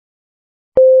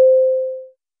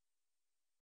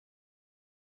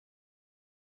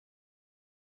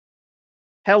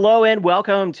Hello and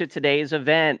welcome to today's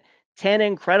event, 10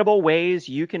 incredible ways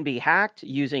you can be hacked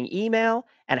using email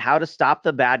and how to stop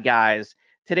the bad guys.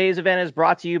 Today's event is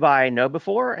brought to you by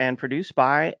KnowBe4 and produced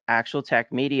by Actual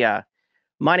Tech Media.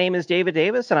 My name is David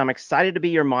Davis and I'm excited to be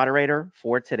your moderator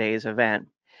for today's event.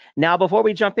 Now, before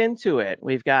we jump into it,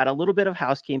 we've got a little bit of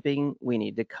housekeeping we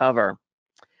need to cover.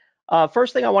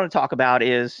 First thing I want to talk about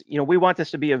is, we want this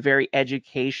to be a very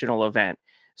educational event.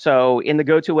 So in the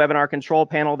GoToWebinar control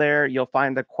panel there, you'll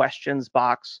find the questions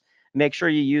box. Make sure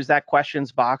you use that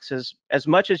questions box as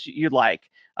much as you'd like.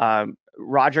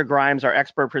 Roger Grimes, our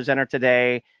expert presenter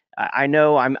today, I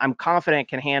know I'm confident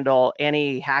can handle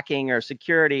any hacking or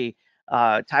security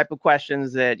type of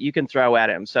questions that you can throw at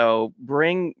him. So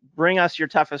bring us your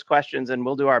toughest questions and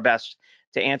we'll do our best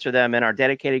to answer them in our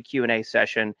dedicated Q&A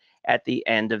session at the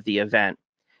end of the event.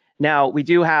 Now, we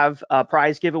do have a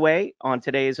prize giveaway on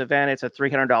today's event. It's a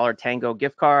 $300 Tango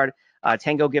gift card.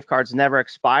 Tango gift cards never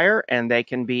expire, and they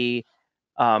can be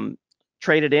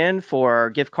traded in for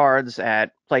gift cards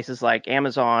at places like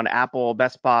Amazon, Apple,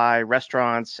 Best Buy,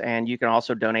 restaurants, and you can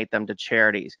also donate them to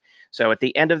charities. So at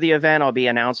the end of the event, I'll be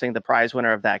announcing the prize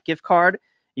winner of that gift card.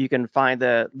 You can find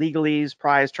the legalese,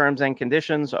 prize terms, and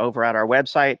conditions over at our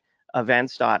website,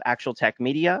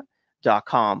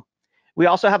 events.actualtechmedia.com. We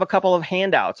also have a couple of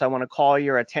handouts I want to call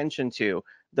your attention to.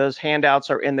 Those handouts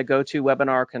are in the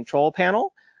GoToWebinar control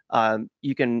panel.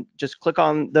 You can just click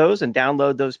on those and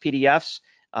download those PDFs.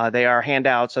 They are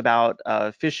handouts about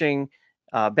phishing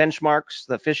benchmarks,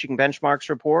 the phishing benchmarks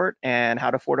report, and how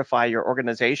to fortify your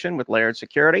organization with layered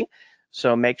security.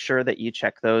 So make sure that you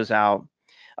check those out.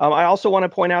 I also want to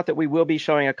point out that we will be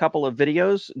showing a couple of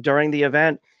videos during the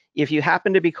event. If you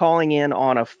happen to be calling in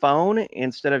on a phone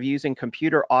instead of using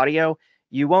computer audio,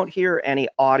 you won't hear any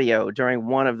audio during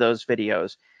one of those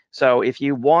videos. So if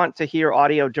you want to hear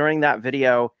audio during that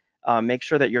video, make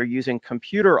sure that you're using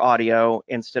computer audio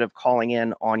instead of calling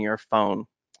in on your phone.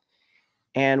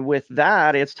 And with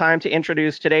that, it's time to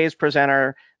introduce today's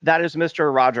presenter. That is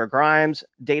Mr. Roger Grimes,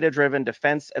 data-driven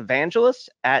defense evangelist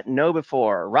at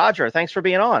KnowBe4. Roger, thanks for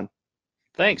being on.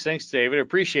 Thanks, David.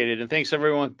 Appreciate it. And thanks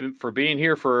everyone for being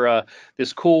here for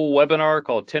this cool webinar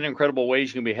called 10 Incredible Ways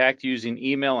You Can Be Hacked Using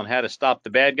Email and How to Stop the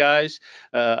Bad Guys.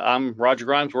 I'm Roger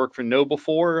Grimes, work for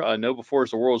KnowBe4. KnowBe4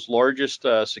 is the world's largest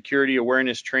security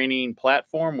awareness training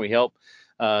platform. We help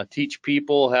teach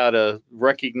people how to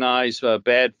recognize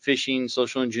bad phishing,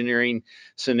 social engineering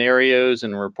scenarios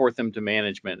and report them to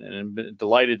management. And I'm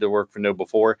delighted to work for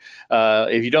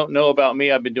KnowBe4. If you don't know about me,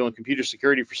 I've been doing computer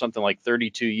security for something like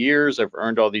 32 years. I've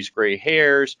earned all these gray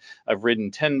hairs. I've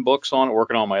written 10 books on it,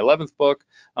 working on my 11th book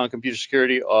on computer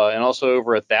security, and also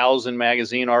over 1,000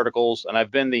 magazine articles. And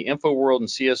I've been the InfoWorld and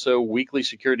CSO weekly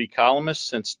security columnist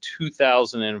since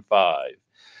 2005.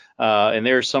 And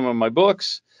there's some of my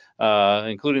books.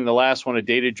 Including the last one, A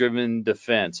Data-Driven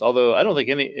Defense. Although I don't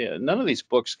think none of these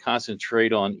books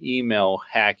concentrate on email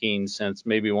hacking since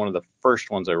maybe one of the first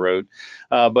ones I wrote.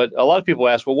 But a lot of people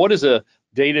ask, well, what is a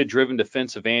data-driven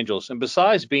defense evangelist? And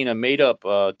besides being a made-up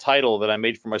title that I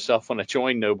made for myself when I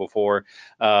joined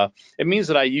KnowBe4, it means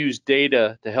that I use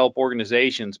data to help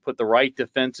organizations put the right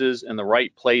defenses in the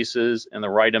right places and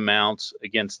the right amounts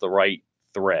against the right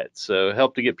threats. So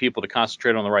help to get people to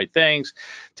concentrate on the right things.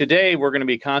 Today, we're going to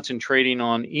be concentrating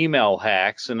on email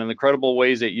hacks and the incredible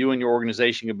ways that you and your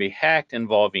organization can be hacked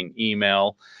involving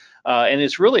email. And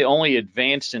it's really only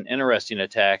advanced and interesting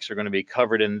attacks are going to be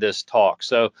covered in this talk.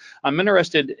 So I'm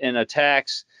interested in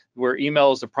attacks where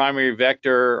email is the primary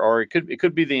vector, or it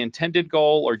could be the intended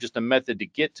goal or just a method to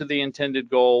get to the intended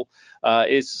goal.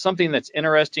 It's something that's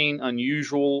interesting,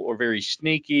 unusual, or very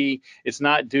sneaky. It's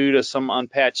not due to some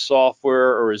unpatched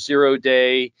software or a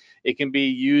 0-day. It can be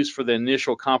used for the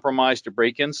initial compromise to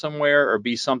break in somewhere, or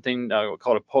be something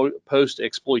called a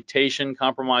post-exploitation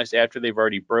compromise after they've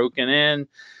already broken in.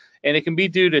 And it can be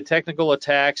due to technical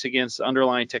attacks against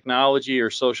underlying technology or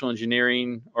social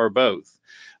engineering or both.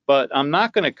 But I'm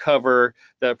not going to cover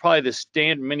probably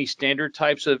the many standard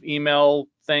types of email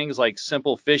things like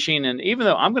simple phishing. And even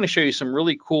though I'm going to show you some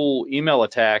really cool email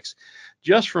attacks,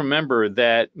 just remember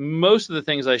that most of the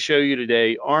things I show you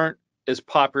today aren't as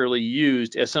popularly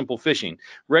used as simple phishing.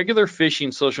 Regular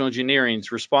phishing social engineering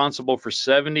is responsible for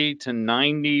 70 to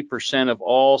 90% of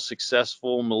all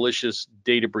successful malicious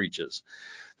data breaches.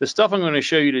 The stuff I'm going to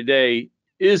show you today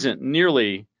isn't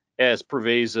nearly as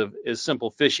pervasive as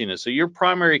simple phishing is. So your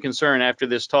primary concern after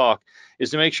this talk is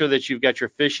to make sure that you've got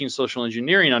your phishing social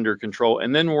engineering under control,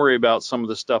 and then worry about some of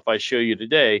the stuff I show you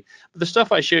today. But the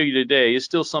stuff I show you today is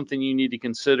still something you need to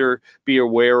consider, be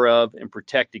aware of, and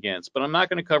protect against. But I'm not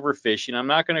going to cover phishing. I'm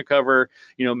not going to cover,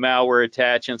 malware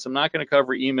attachments. I'm not going to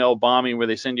cover email bombing where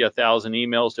they send you 1,000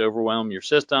 emails to overwhelm your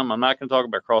system. I'm not going to talk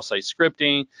about cross-site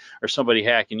scripting or somebody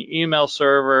hacking your email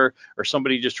server or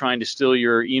somebody just trying to steal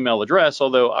your email address,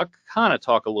 although I'll kind of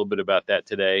talk a little bit about that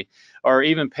today, or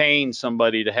even paying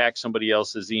somebody to hack somebody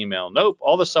else's email. Nope,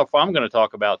 all the stuff I'm going to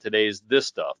talk about today is this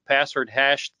stuff: password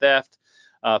hash theft,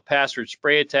 password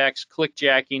spray attacks,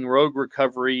 clickjacking, rogue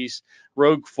recoveries,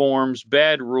 rogue forms,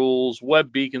 bad rules,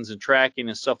 web beacons and tracking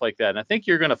and stuff like that. And I think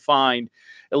you're going to find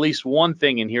at least one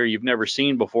thing in here you've never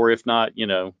seen before, if not,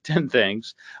 10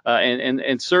 things.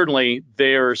 And certainly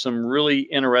there are some really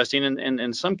interesting and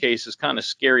in some cases kind of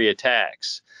scary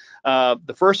attacks.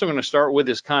 The first I'm going to start with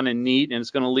is kind of neat, and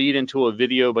it's going to lead into a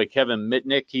video by Kevin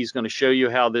Mitnick. He's going to show you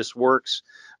how this works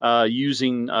he's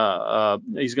going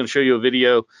to show you a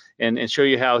video and show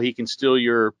you how he can steal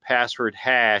your password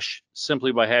hash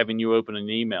simply by having you open an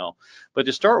email. But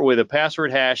to start with, a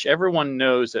password hash, everyone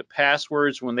knows that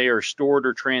passwords, when they are stored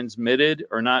or transmitted,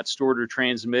 are not stored or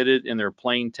transmitted in their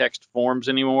plain text forms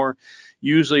anymore.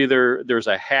 Usually there's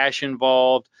a hash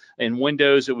involved. In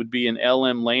Windows, it would be an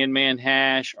LM landman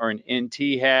hash or an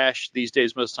NT hash. These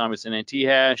days, most of the time, it's an NT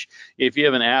hash. If you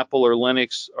have an Apple or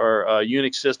Linux or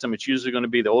Unix system, it's usually going to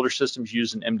be the older systems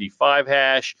use an MD5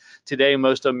 hash. Today,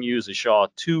 most of them use a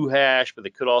SHA-2 hash, but they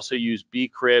could also use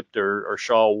bcrypt or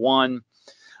SHA-1.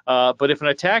 But if an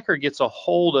attacker gets a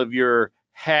hold of your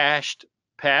hashed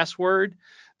password,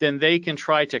 then they can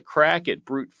try to crack it,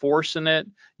 brute forcing it,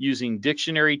 using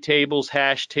dictionary tables,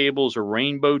 hash tables, or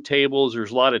rainbow tables.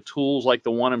 There's a lot of tools like the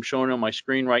one I'm showing on my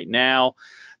screen right now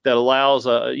that allows,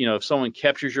 if someone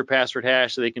captures your password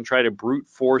hash, so they can try to brute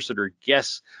force it or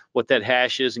guess what that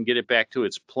hash is and get it back to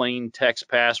its plain text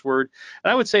password.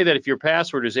 And I would say that if your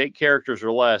password is 8 characters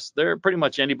or less, pretty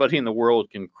much anybody in the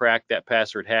world can crack that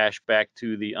password hash back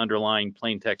to the underlying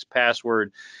plain text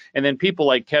password. And then people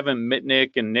like Kevin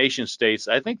Mitnick and nation states,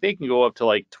 I think they can go up to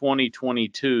like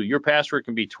 2022. Your password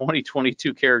can be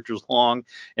 2022 characters long,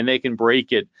 and they can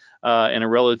break it in a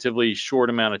relatively short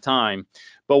amount of time.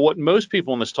 But what most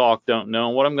people in this talk don't know,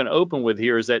 and what I'm going to open with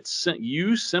here, is that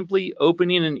you simply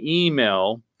opening an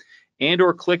email and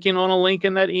or clicking on a link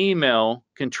in that email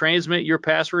can transmit your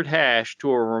password hash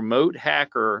to a remote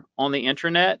hacker on the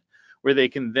internet, where they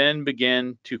can then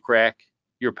begin to crack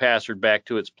your password back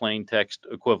to its plain text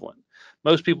equivalent.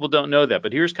 Most people don't know that,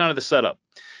 but here's kind of the setup.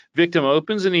 Victim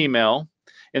opens an email,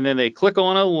 and then they click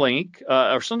on a link,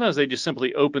 or sometimes they just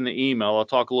simply open the email. I'll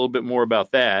talk a little bit more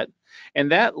about that.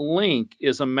 And that link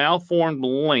is a malformed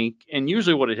link, and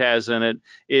usually what it has in it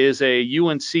is a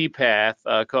UNC path.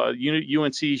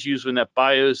 UNC is used in that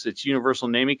BIOS, it's Universal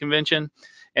Naming Convention,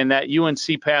 and that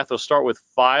UNC path will start with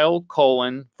file : //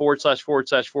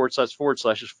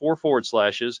 4 forward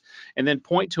slashes, and then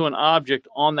point to an object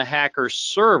on the hacker's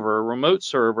server, remote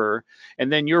server,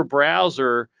 and then your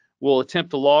browser will attempt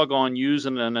to log on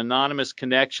using an anonymous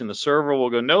connection. The server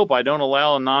will go, nope, I don't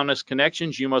allow anonymous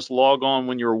connections. You must log on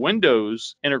when your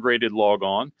Windows integrated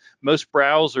logon. Most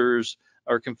browsers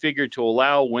are configured to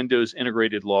allow Windows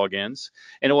integrated logins,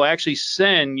 and it will actually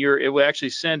send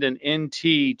an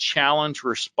NT challenge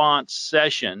response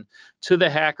session to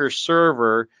the hacker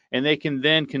server, and they can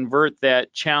then convert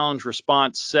that challenge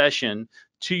response session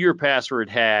to your password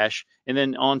hash and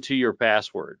then onto your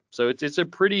password. So it's a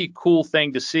pretty cool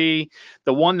thing to see.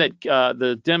 The one that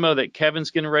the demo that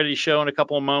Kevin's getting ready to show in a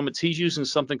couple of moments, he's using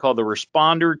something called the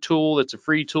Responder tool. It's a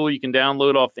free tool you can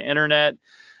download off the internet.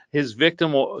 His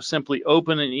victim will simply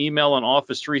open an email on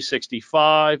Office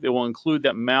 365. It will include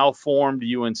that malformed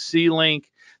UNC link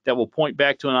that will point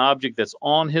back to an object that's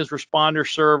on his Responder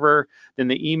server. Then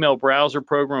the email browser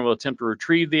program will attempt to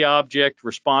retrieve the object.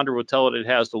 Responder will tell it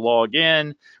has to log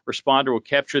in. Responder will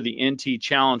capture the NT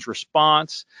challenge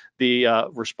response. The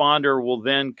responder will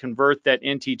then convert that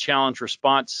NT challenge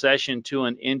response session to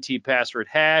an NT password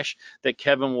hash that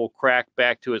Kevin will crack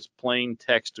back to its plain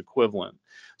text equivalent.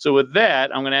 So with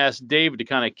that, I'm going to ask David to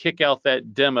kind of kick out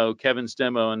that demo, Kevin's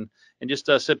demo, and just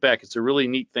sit back. It's a really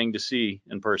neat thing to see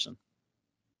in person.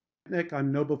 Nick,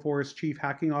 I'm KnowBe4's Chief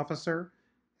Hacking Officer.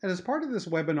 And as part of this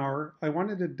webinar, I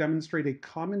wanted to demonstrate a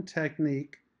common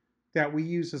technique that we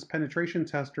use as penetration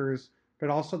testers,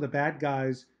 but also the bad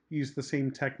guys use the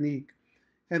same technique.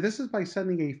 And this is by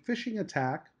sending a phishing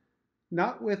attack,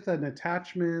 not with an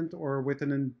attachment or with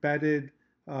an embedded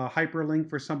hyperlink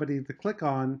for somebody to click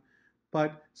on,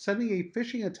 but sending a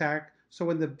phishing attack so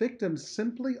when the victim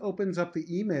simply opens up the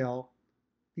email,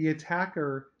 the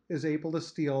attacker is able to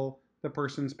steal the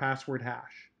person's password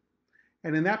hash.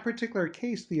 And in that particular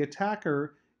case, the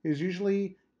attacker is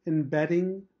usually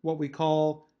embedding what we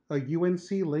call a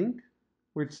UNC link,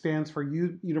 which stands for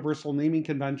Universal Naming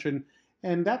Convention.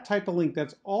 And that type of link,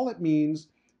 that's all it means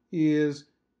is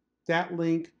that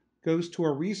link goes to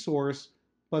a resource,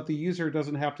 but the user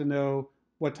doesn't have to know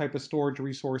what type of storage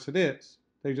resource it is.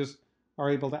 They just are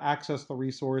able to access the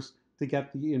resource to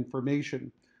get the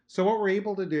information. So what we're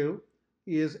able to do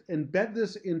is embed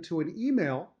this into an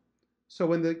email. So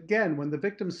when the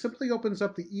victim simply opens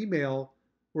up the email,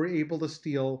 we're able to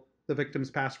steal the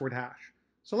victim's password hash.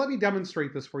 So let me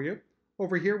demonstrate this for you.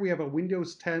 Over here we have a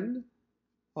Windows 10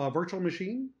 virtual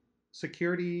machine.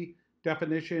 Security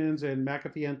definitions and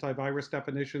McAfee antivirus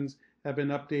definitions have been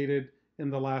updated in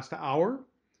the last hour.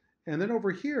 And then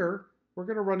over here, we're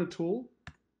going to run a tool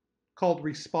called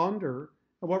Responder.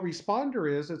 And what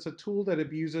Responder is, it's a tool that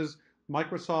abuses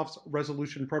Microsoft's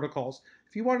resolution protocols.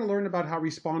 If you want to learn about how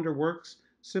Responder works,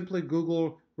 simply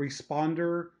Google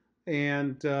Responder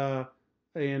and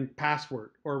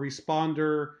password, or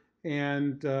Responder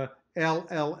and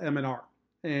LLMNR,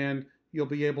 and you'll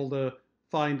be able to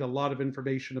find a lot of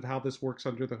information of how this works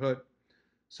under the hood.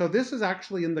 So this is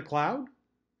actually in the cloud,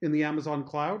 in the Amazon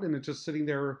cloud, and it's just sitting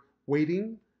there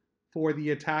waiting for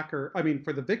the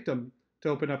for the victim to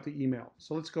open up the email.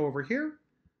 So let's go over here.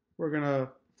 We're going to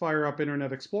fire up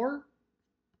Internet Explorer.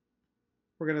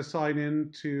 We're going to sign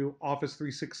in to Office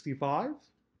 365.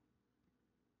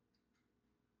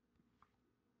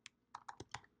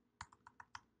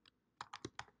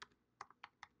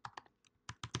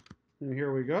 And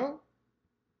here we go.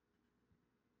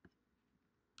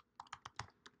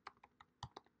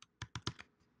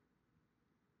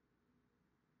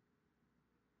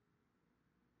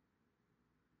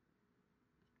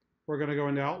 We're going to go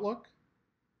into Outlook.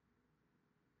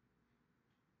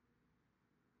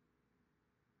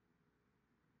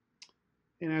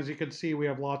 And as you can see, we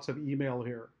have lots of email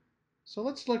here. So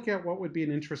let's look at what would be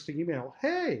an interesting email.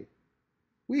 Hey,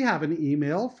 we have an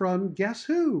email from guess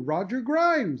who? Roger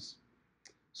Grimes.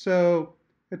 So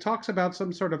it talks about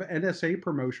some sort of NSA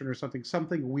promotion or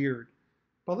something weird.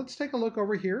 But let's take a look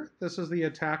over here. This is the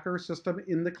attacker system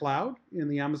in the cloud, in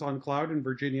the Amazon cloud in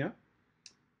Virginia.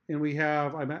 And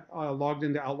I'm logged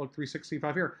into Outlook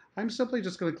 365 here. I'm simply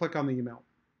just going to click on the email.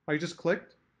 I just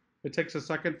clicked. It takes a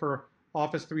second for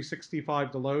Office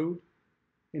 365 to load.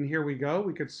 And here we go.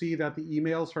 We could see that the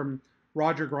email's from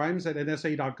Roger Grimes at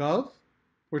nsa.gov,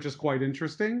 which is quite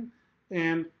interesting.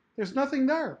 And there's nothing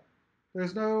there.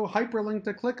 There's no hyperlink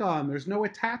to click on. There's no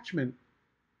attachment.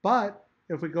 But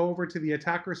if we go over to the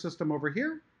attacker system over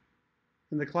here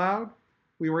in the cloud,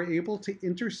 we were able to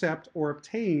intercept or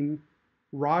obtain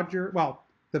the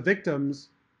victim's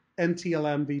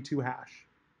NTLM v2 hash.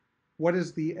 What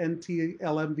is the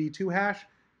NTLM v2 hash?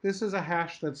 This is a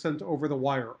hash that's sent over the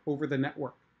wire, over the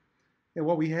network. And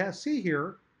what we see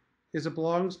here is it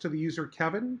belongs to the user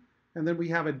Kevin, and then we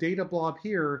have a data blob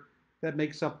here that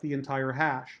makes up the entire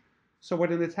hash. So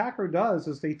what an attacker does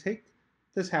is they take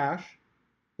this hash,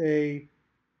 they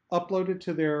upload it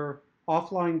to their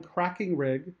offline cracking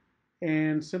rig,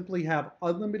 and simply have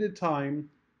unlimited time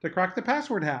to crack the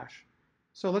password hash.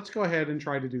 So let's go ahead and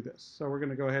try to do this. So we're going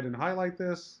to go ahead and highlight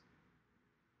this.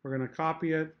 We're going to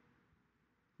copy it.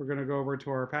 We're going to go over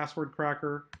to our password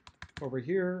cracker over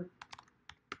here.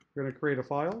 We're going to create a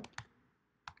file.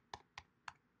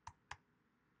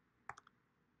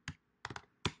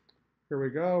 Here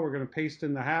we go. We're going to paste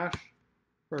in the hash.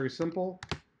 Very simple.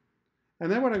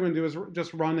 And then what I'm going to do is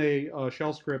just run a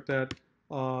shell script that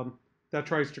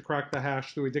tries to crack the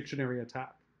hash through a dictionary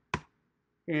attack.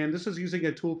 And this is using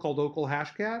a tool called Local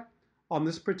Hashcat. On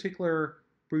this particular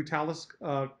Brutalis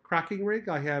cracking rig,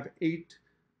 I have 8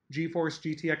 GeForce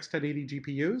GTX 1080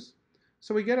 GPUs.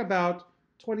 So we get about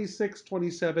 26,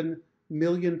 27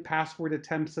 million password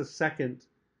attempts a second.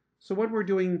 So when we're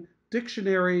doing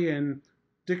dictionary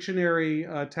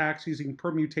attacks using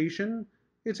permutation,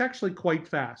 it's actually quite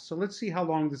fast. So let's see how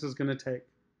long this is going to take.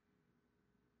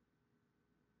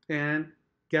 And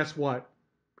guess what?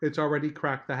 It's already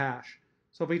cracked the hash.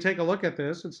 So if we take a look at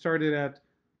this, it started at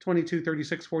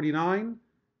 22:36:49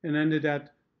 and ended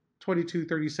at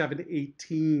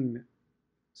 22:37:18.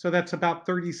 So that's about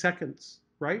 30 seconds,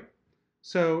 right?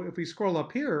 So if we scroll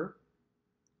up here,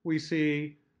 we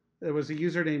see there was a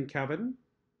user named Kevin,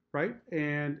 right?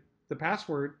 And the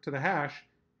password to the hash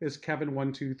is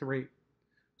Kevin123.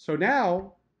 So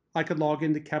now I could log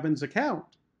into Kevin's account,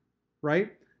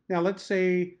 right? Now let's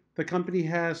say the company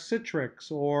has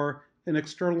Citrix or an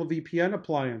external VPN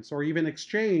appliance or even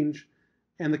Exchange,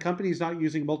 and the company's not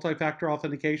using multi-factor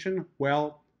authentication.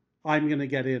 Well, I'm going to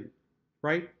get in,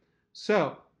 right?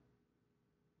 So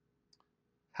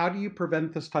How do you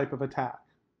prevent this type of attack?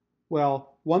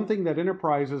 Well, one thing that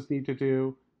enterprises need to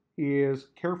do is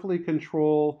carefully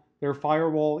control their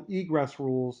firewall egress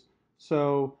rules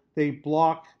so they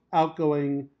block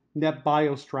outgoing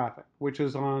NetBIOS traffic, which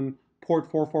is on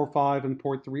port 445 and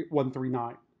port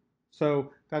 139.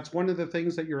 So that's one of the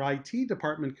things that your IT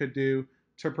department could do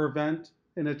to prevent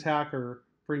an attacker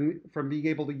from being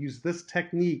able to use this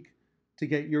technique to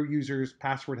get your users'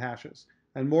 password hashes.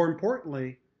 And more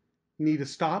importantly, you need to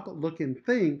stop, look, and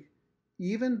think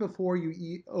even before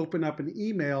you open up an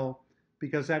email,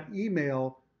 because that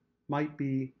email might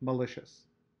be malicious.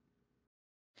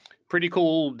 Pretty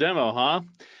cool demo,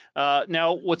 huh?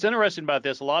 Now, what's interesting about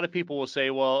this, a lot of people will say,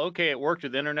 well, okay, it worked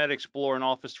with Internet Explorer and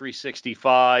Office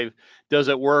 365. Does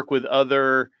it work with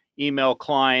other email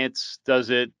clients? Does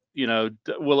it,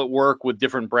 will it work with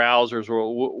different browsers,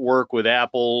 or work with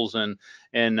Apple's and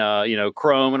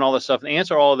Chrome and all this stuff? And the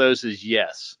answer to all of those is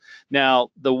yes. Now,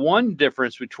 the one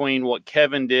difference between what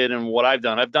Kevin did and what I've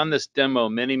done this demo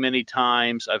many, many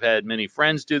times. I've had many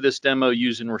friends do this demo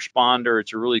using Responder.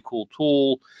 It's a really cool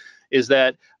tool. Is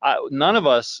that none of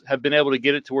us have been able to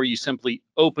get it to where you simply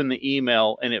open the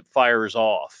email and it fires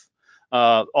off.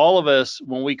 All of us,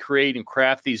 when we create and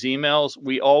craft these emails,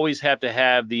 we always have to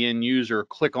have the end user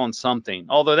click on something.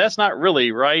 Although that's not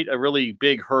really, right, a really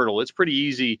big hurdle. It's pretty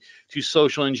easy to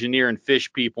social engineer and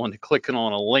fish people into clicking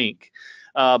on a link.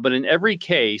 But in every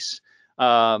case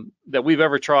that we've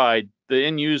ever tried, the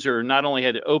end user not only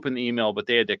had to open the email, but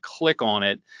they had to click on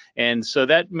it. And so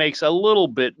that makes a little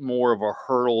bit more of a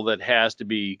hurdle that has to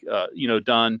be,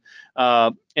 done.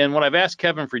 And when I've asked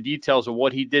Kevin for details of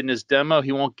what he did in his demo,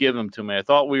 he won't give them to me. I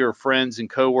thought we were friends and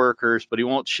coworkers, but he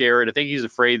won't share it. I think he's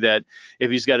afraid that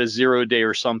if he's got a 0 day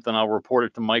or something, I'll report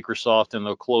it to Microsoft and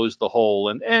they'll close the hole.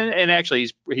 And actually,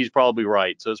 he's probably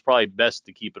right. So it's probably best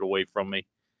to keep it away from me.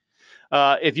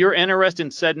 If you're interested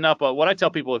in setting up what I tell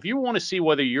people, if you want to see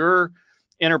whether your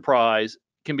enterprise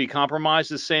can be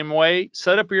compromised the same way,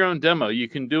 set up your own demo. You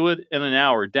can do it in an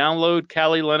hour. Download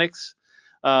Kali Linux.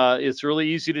 It's really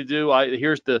easy to do.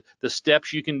 Here's the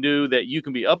steps you can do that you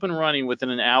can be up and running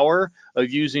within an hour of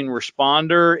using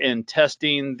Responder and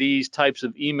testing these types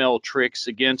of email tricks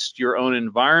against your own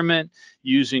environment,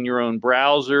 using your own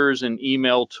browsers and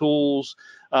email tools.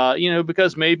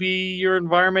 Because maybe your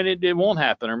environment, it won't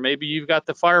happen, or maybe you've got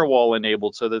the firewall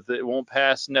enabled so that it won't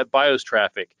pass NetBIOS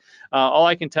traffic. All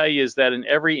I can tell you is that in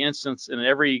every instance, in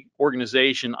every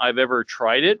organization I've ever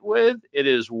tried it with, it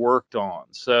has worked on.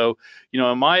 So,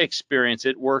 in my experience,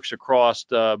 it works across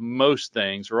most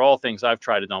things, or all things I've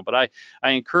tried it on. But I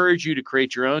encourage you to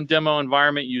create your own demo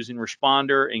environment using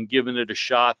Responder and giving it a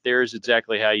shot. There's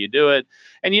exactly how you do it.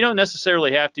 And you don't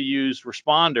necessarily have to use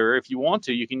Responder. If you want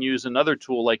to, you can use another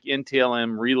tool like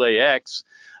NTLM RelayX.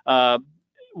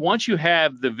 Once you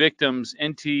have the victim's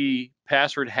NT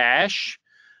password hash,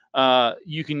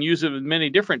 you can use it with many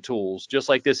different tools, just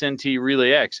like this NT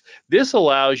RelayX. This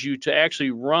allows you to actually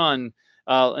run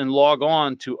and log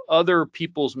on to other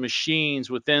people's machines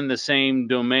within the same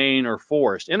domain or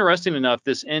forest. Interesting enough,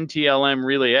 this NTLM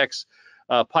RelayX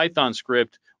Python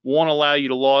script won't allow you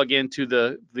to log into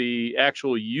the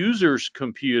actual user's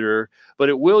computer, but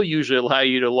it will usually allow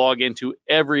you to log into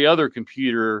every other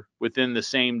computer within the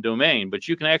same domain. But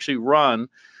you can actually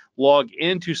log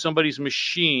into somebody's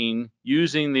machine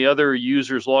using the other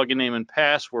user's login name and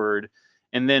password,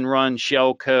 and then run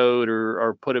shell code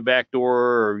or put a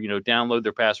backdoor, or download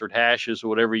their password hashes or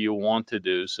whatever you want to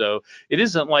do. So it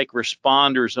isn't like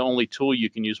Responder is the only tool you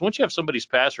can use. Once you have somebody's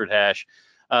password hash,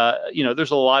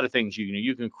 there's a lot of things you can do.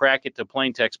 You can crack it to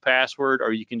plain text password,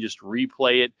 or you can just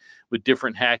replay it with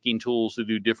different hacking tools to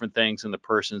do different things in the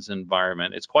person's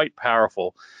environment. It's quite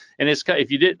powerful. And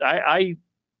I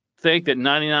think that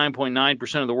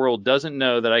 99.9% of the world doesn't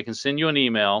know that I can send you an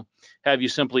email, have you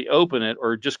simply open it,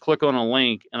 or just click on a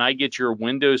link, and I get your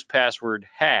Windows password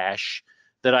hash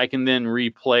that I can then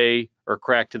replay or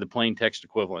crack to the plain text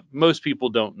equivalent. Most people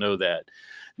don't know that.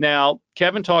 Now,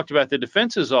 Kevin talked about the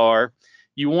defenses are,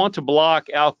 you want to block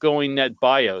outgoing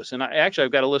NetBIOS. And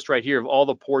I've got a list right here of all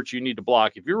the ports you need to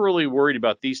block. If you're really worried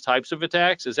about these types of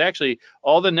attacks, it's actually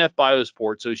all the NetBIOS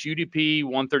ports. So it's UDP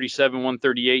 137,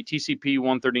 138, TCP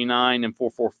 139, and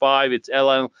 445. It's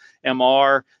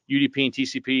LLMR, UDP and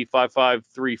TCP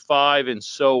 5535, and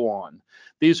so on.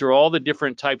 These are all the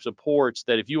different types of ports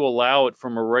that if you allow it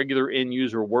from a regular end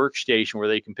user workstation where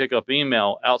they can pick up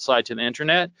email outside to the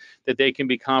internet, that they can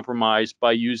be compromised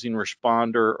by using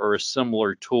Responder or a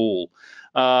similar tool.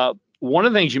 One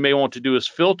of the things you may want to do is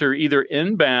filter either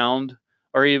inbound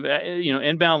or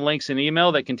inbound links in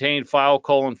email that contain file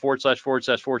colon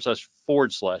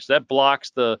 //////. That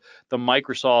blocks the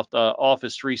Microsoft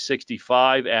Office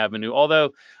 365 avenue.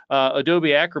 Although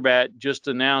Adobe Acrobat just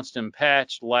announced and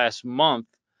patched last month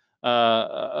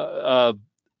an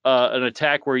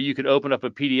attack where you could open up a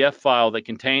PDF file that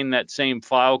contained that same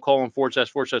file colon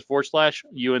 ////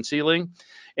 UNC link,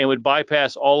 and would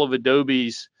bypass all of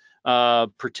Adobe's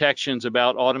protections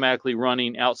about automatically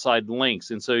running outside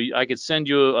links. And so I could send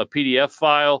you a PDF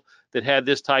file that had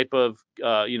this type of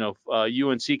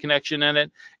UNC connection in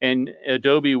it, and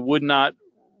Adobe would not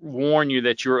warn you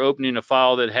that you're opening a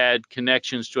file that had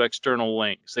connections to external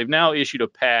links. They've now issued a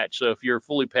patch, so if you're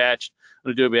fully patched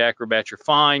on Adobe Acrobat, you're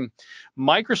fine.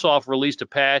 Microsoft released a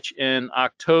patch in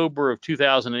October of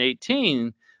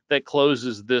 2018 that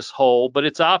closes this hole, but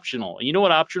it's optional. And you know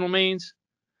what optional means?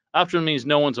 Optional means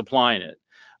no one's applying it.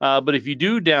 But if you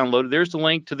do download it, there's the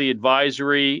link to the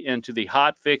advisory and to the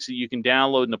hot fix that you can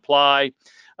download and apply.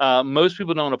 Most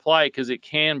people don't apply it because it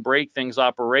can break things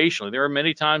operationally. There are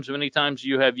many times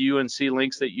you have UNC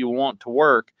links that you want to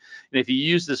work. And if you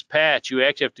use this patch, you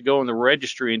actually have to go in the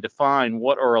registry and define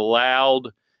what are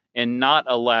allowed and not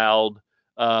allowed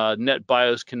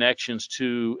NetBIOS connections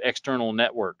to external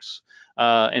networks.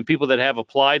 And people that have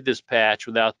applied this patch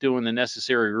without doing the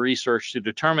necessary research to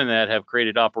determine that have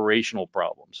created operational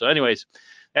problems. So anyways,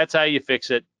 that's how you fix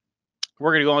it.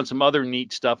 We're going to go on some other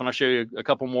neat stuff, and I'll show you at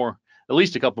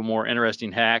least a couple more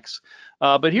interesting hacks.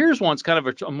 But here's one's kind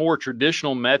of a more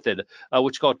traditional method,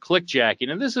 which is called clickjacking.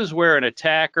 And this is where an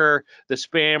attacker, the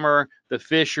spammer, the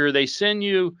phisher, they send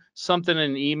you something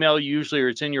in an email usually, or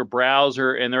it's in your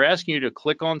browser, and they're asking you to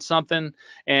click on something,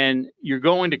 and you're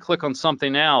going to click on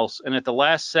something else. And at the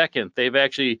last second,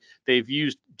 they've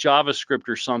used JavaScript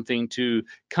or something to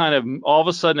kind of all of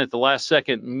a sudden at the last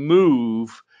second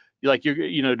move, like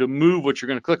to move what you're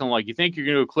going to click on. Like you think you're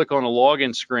going to click on a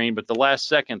login screen, but the last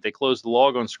second they close the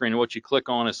login screen, and what you click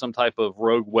on is some type of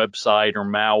rogue website or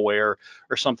malware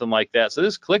or something like that. So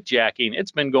this clickjacking,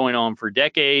 it's been going on for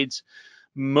decades.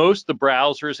 Most of the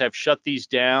browsers have shut these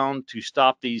down to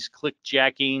stop these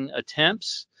clickjacking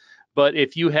attempts. But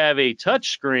if you have a touch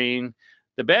screen,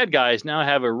 the bad guys now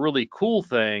have a really cool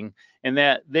thing, and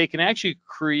that they can actually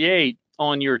create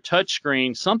on your touch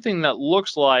screen something that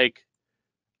looks like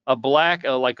a black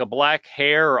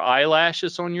hair or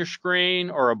eyelashes on your screen,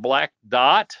 or a black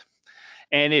dot.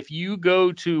 And if you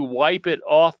go to wipe it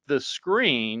off the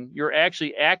screen, you're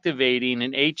actually activating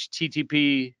an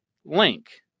HTTP link,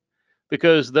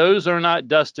 because those are not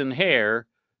dust and hair.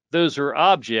 Those are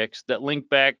objects that link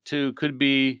back to, could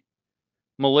be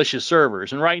malicious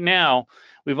servers. And right now,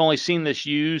 we've only seen this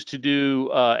used to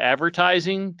do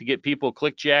advertising, to get people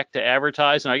clickjack to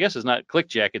advertise. And I guess it's not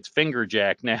clickjack, it's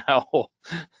fingerjack now. Well,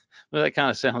 that kind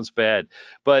of sounds bad,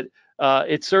 but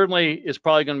it certainly is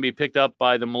probably going to be picked up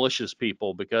by the malicious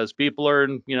people, because people are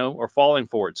falling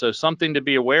for it. So something to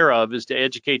be aware of is to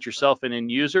educate yourself and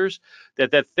end users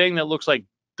that thing that looks like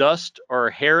dust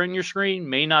or hair on your screen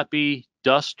may not be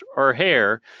dust or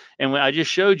hair. And when I just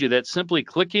showed you that simply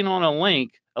clicking on a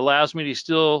link allows me to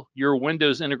steal your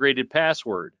Windows integrated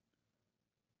password.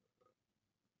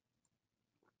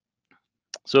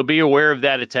 So be aware of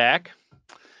that attack.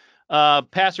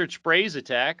 Password sprays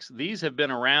attacks, these have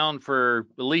been around for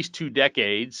at least 2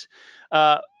 decades.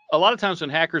 A lot of times when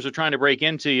hackers are trying to break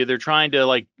into you, they're trying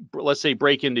to, let's say,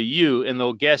 break into you, and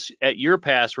they'll guess at your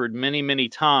password many, many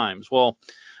times. Well,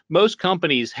 most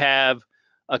companies have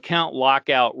account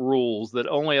lockout rules that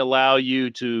only allow you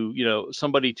to,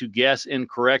 somebody to guess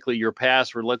incorrectly your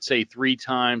password, let's say 3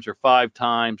 times or 5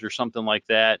 times or something like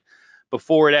that,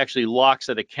 before it actually locks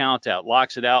that account out,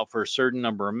 locks it out for a certain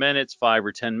number of minutes, 5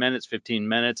 or 10 minutes, 15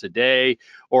 minutes a day,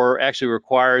 or actually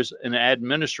requires an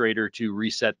administrator to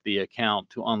reset the account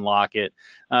to unlock it.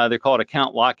 They're called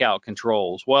account lockout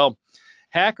controls. Well,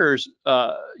 hackers,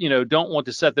 don't want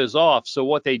to set those off. So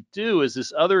what they do is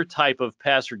this other type of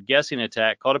password guessing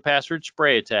attack called a password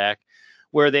spray attack,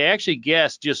 where they actually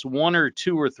guess just 1 or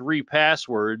 2 or 3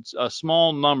 passwords, a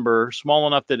small number, small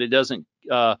enough that it doesn't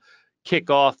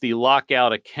kick off the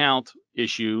lockout account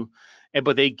issue,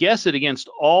 but they guess it against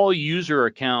all user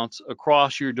accounts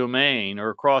across your domain or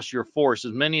across your force,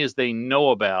 as many as they know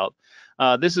about.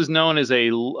 This is known as a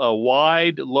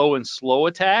wide, low, and slow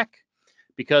attack,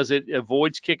 because it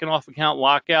avoids kicking off account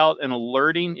lockout and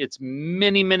alerting. It's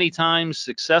many, many times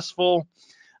successful,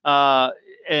 but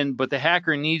the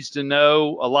hacker needs to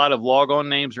know a lot of logon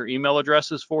names or email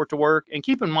addresses for it to work. And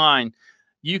keep in mind,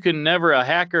 you can never,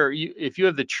 if you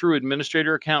have the true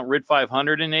administrator account RID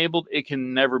 500 enabled, it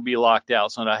can never be locked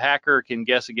out. So a hacker can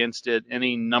guess against it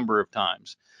any number of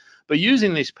times. But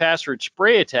using these password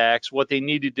spray attacks, what they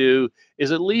need to do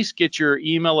is at least get your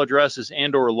email addresses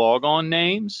and or logon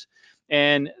names.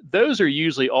 And those are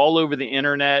usually all over the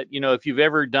internet. You know, if you've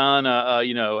ever done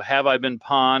you know, have I been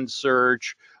pawned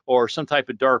search or some type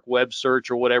of dark web search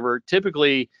or whatever,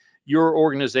 typically your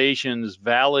organization's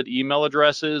valid email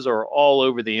addresses are all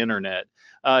over the internet.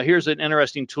 Here's an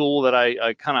interesting tool that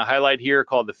I kind of highlight here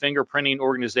called the Fingerprinting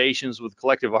Organizations with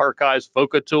Collective Archives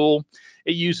FOCA tool.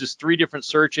 It uses 3 different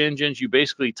search engines. You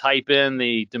basically type in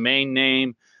the domain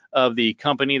name of the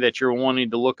company that you're wanting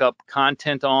to look up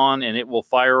content on, and it will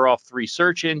fire off 3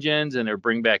 search engines, and it'll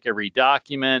bring back every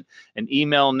document, an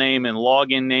email name and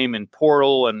login name and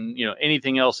portal, and you know,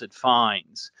 anything else it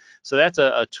finds. So that's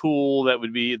a tool that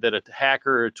would be that a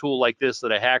hacker, a tool like this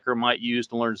that a hacker might use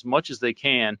to learn as much as they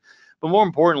can. But more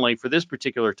importantly, for this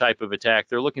particular type of attack,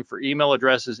 they're looking for email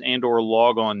addresses and or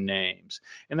logon names.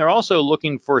 And they're also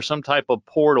looking for some type of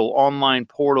portal, online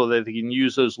portal that they can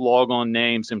use those logon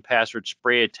names and password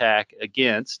spray attack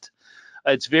against.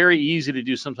 It's very easy to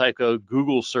do some type of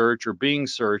Google search or Bing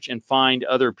search and find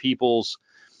other people's,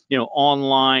 you know,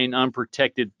 online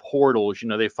unprotected portals. You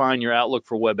know, they find your Outlook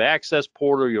for Web Access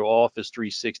portal, your Office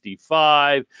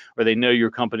 365, or they know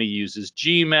your company uses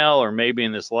Gmail, or maybe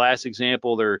in this last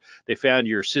example, they found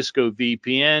your Cisco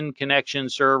VPN connection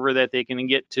server that they can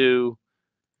get to.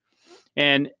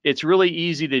 And it's really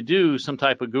easy to do some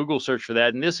type of Google search for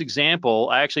that. In this example,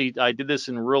 I did this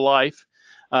in real life.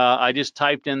 I just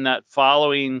typed in that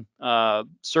following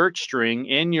search string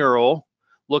in URL,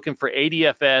 looking for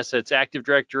ADFS, that's Active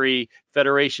Directory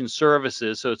Federation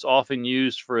Services. So it's often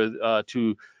used for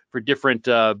different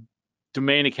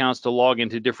domain accounts to log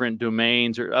into different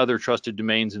domains or other trusted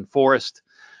domains in Forest.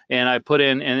 And I put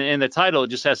in, and in the title, it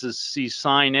just has to see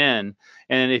sign in.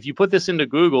 And if you put this into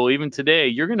Google, even today,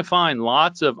 you're going to find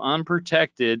lots of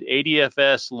unprotected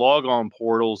ADFS logon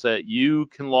portals that you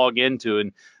can log into.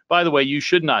 And by the way, you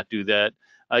should not do that.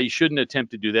 You shouldn't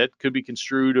attempt to do that. It could be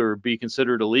construed or be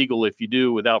considered illegal if you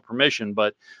do without permission.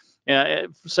 But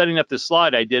setting up this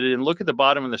slide, I did it, and look at the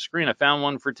bottom of the screen. I found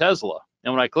one for Tesla.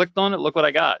 And when I clicked on it, look what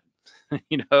I got.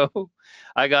 You know,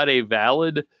 I got a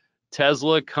valid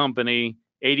Tesla company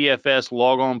ADFS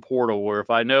logon portal, where if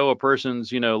I know a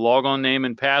person's, you know, logon name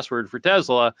and password for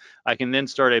Tesla, I can then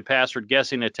start a password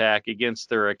guessing attack against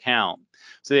their account.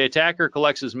 So the attacker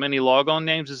collects as many logon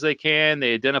names as they can.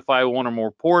 They identify one or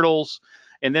more portals,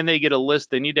 and then they get a list.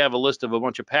 They need to have a list of a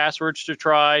bunch of passwords to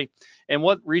try. And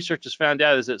what research has found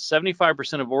out is that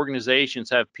 75% of organizations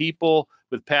have people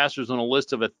with passwords on a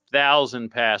list of 1,000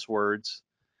 passwords,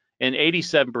 and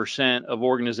 87% of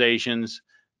organizations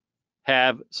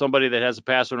have somebody that has a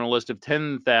password on a list of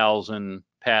 10,000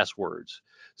 passwords.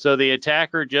 So the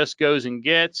attacker just goes and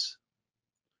gets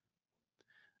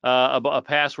a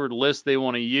password list they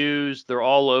want to use. They're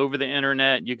all over the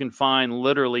internet. You can find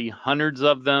literally hundreds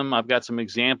of them. I've got some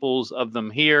examples of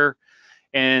them here.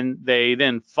 And they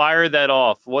then fire that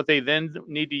off. What they then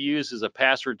need to use is a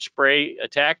password spray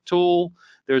attack tool.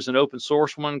 There's an open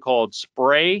source one called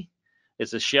Spray.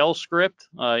 It's a shell script,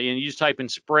 and you just type in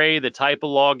Spray, the type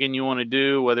of login you want to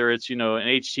do, whether it's, you know, an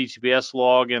HTTPS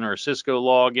login or a Cisco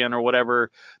login or whatever,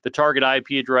 the target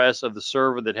IP address of the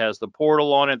server that has the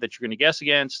portal on it that you're going to guess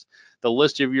against, the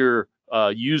list of your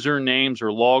user names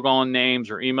or logon names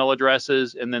or email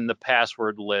addresses, and then the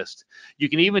password list. You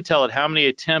can even tell it how many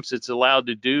attempts it's allowed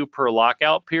to do per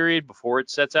lockout period before it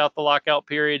sets out the lockout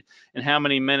period, and how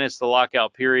many minutes the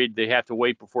lockout period they have to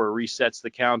wait before it resets the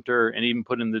counter, and even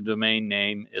put in the domain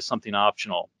name as something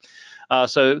optional.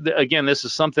 Again, this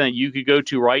is something that you could go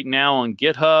to right now on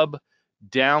GitHub,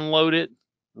 download it,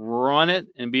 run it,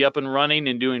 and be up and running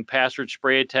and doing password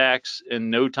spray attacks in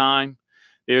no time.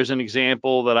 There's an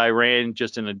example that I ran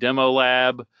just in a demo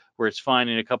lab where it's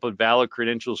finding a couple of valid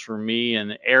credentials for me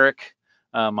and Eric,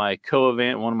 one of my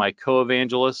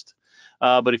co-evangelists.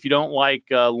 But if you don't like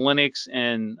Linux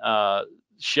and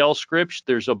shell scripts,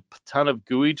 there's a ton of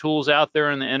GUI tools out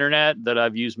there on the internet that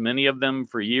I've used many of them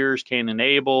for years.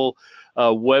 Enable,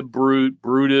 WebBrute,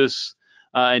 Brutus,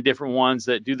 and different ones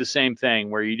that do the same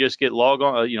thing, where you just get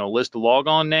list of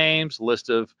logon names, list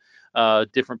of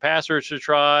different passwords to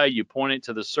try. You point it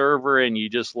to the server and you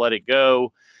just let it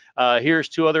go. Here's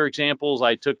 2 other examples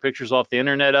I took pictures off the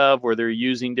internet of where they're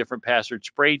using different password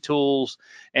spray tools.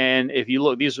 And if you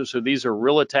look, these are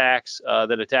real attacks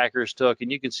that attackers took,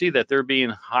 and you can see that they're being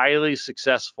highly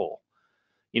successful.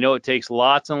 You know, it takes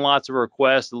lots and lots of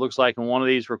requests. It looks like in one of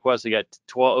these requests, they got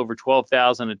over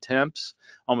 12,000 attempts,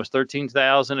 almost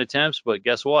 13,000 attempts. But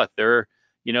guess what? They're,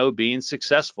 you know, being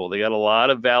successful. They got a lot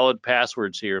of valid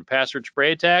passwords here. And password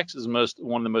spray attacks is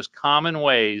one of the most common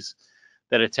ways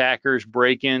that attackers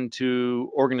break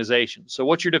into organizations. So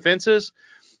what your defense is?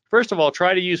 First of all,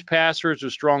 try to use passwords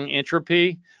with strong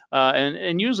entropy.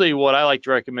 And usually what I like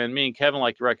to recommend, me and Kevin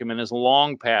like to recommend, is a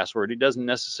long password. It doesn't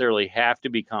necessarily have to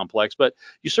be complex, but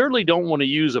you certainly don't want to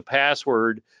use a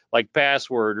password like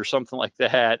password or something like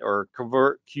that, or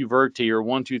QWERTY or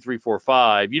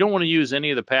 12345. You don't want to use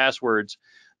any of the passwords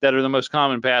that are the most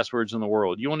common passwords in the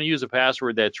world. You want to use a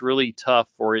password that's really tough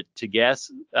for it to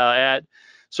guess at.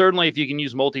 Certainly, if you can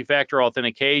use multi-factor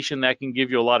authentication, that can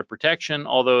give you a lot of protection.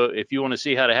 Although, if you want to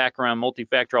see how to hack around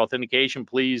multi-factor authentication,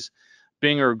 please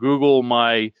Bing or Google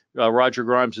my Roger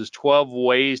Grimes' 12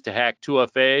 ways to hack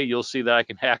 2FA. You'll see that I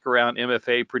can hack around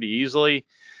MFA pretty easily.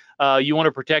 You want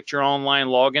to protect your online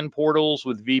login portals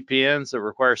with VPNs that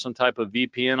require some type of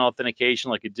VPN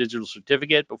authentication, like a digital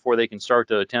certificate, before they can start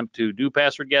to attempt to do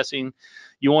password guessing.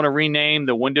 You want to rename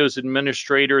the Windows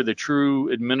administrator, the true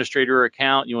administrator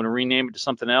account. You want to rename it to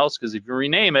something else, because if you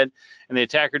rename it and the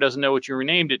attacker doesn't know what you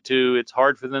renamed it to, it's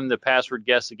hard for them to password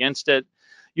guess against it.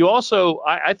 You also,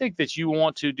 I think that you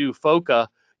want to do FOCA,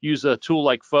 use a tool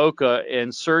like FOCA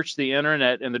and search the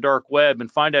internet and the dark web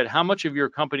and find out how much of your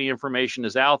company information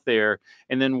is out there,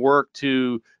 and then work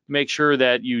to make sure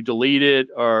that you delete it,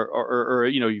 or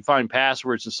you find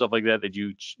passwords and stuff like that, that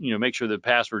you make sure the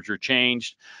passwords are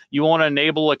changed. You want to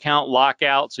enable account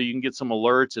lockout so you can get some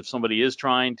alerts if somebody is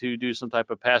trying to do some type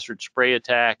of password spray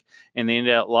attack and they end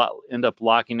up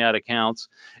locking out accounts.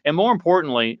 And more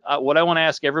importantly, what I want to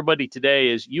ask everybody today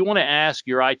is, you want to ask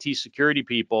your IT security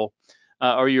people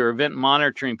or your event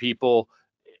monitoring people,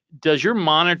 does your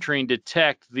monitoring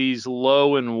detect these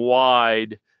low and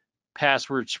wide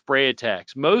password spray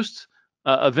attacks? Most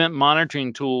event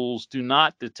monitoring tools do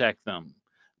not detect them,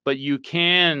 but you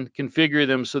can configure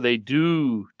them so they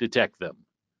do detect them.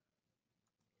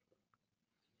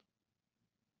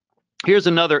 Here's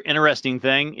another interesting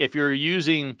thing. If you're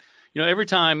using, every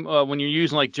time when you're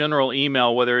using like general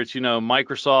email, whether it's,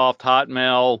 Microsoft,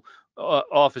 Hotmail,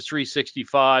 Office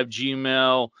 365,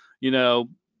 Gmail,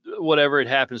 whatever it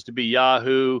happens to be,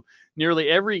 Yahoo, nearly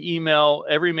every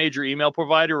major email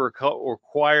provider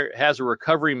has a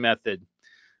recovery method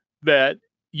that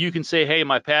you can say, hey,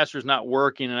 my password's not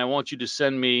working and I want you to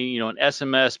send me, an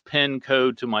SMS PIN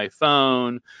code to my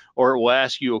phone, or it will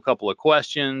ask you a couple of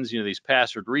questions, these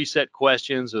password reset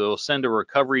questions, or it'll send a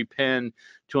recovery PIN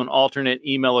to an alternate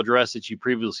email address that you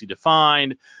previously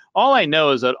defined. All I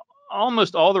know is that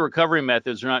almost all the recovery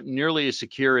methods are not nearly as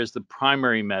secure as the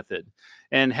primary method.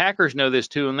 And hackers know this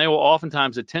too, and they will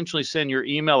oftentimes intentionally send your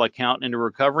email account into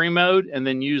recovery mode and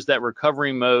then use that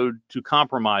recovery mode to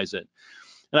compromise it.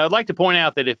 And I would like to point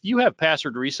out that if you have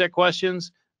password reset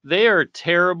questions, they are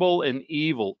terrible and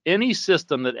evil. Any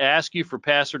system that asks you for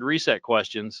password reset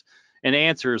questions and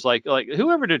answers, like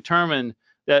whoever determined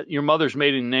that your mother's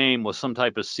maiden name was some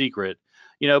type of secret,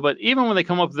 but even when they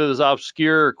come up with those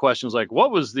obscure questions like,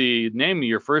 what was the name of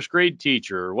your first grade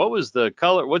teacher? What was the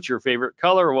color? What's your favorite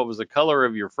color? What was the color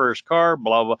of your first car?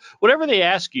 Blah, blah, whatever they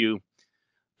ask you,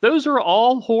 those are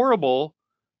all horrible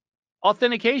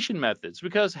authentication methods,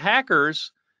 because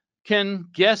hackers can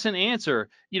guess an answer.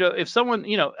 If someone,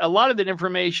 a lot of that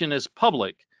information is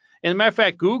public. And as a matter of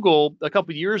fact, Google a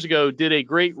couple of years ago did a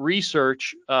great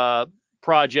research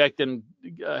project and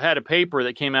had a paper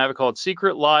that came out of it called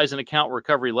Secret Lies and Account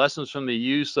Recovery Lessons from the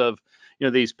Use of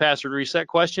these password reset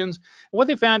questions. And what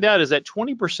they found out is that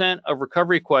 20% of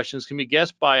recovery questions can be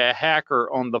guessed by a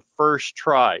hacker on the first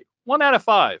try. 1 out of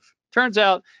 5. Turns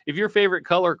out if your favorite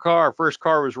first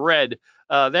car was red,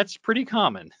 that's pretty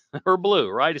common, or blue,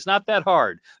 right? It's not that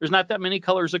hard. There's not that many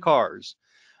colors of cars.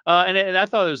 And I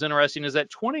thought it was interesting is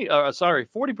that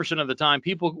 40% of the time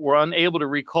people were unable to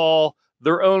recall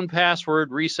their own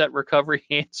password reset recovery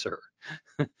answer.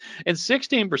 And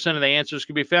 16% of the answers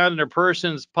can be found in a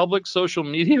person's public social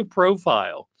media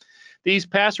profile. These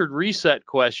password reset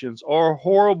questions are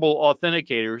horrible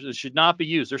authenticators and should not be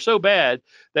used. They're so bad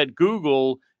that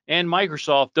Google and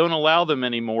Microsoft don't allow them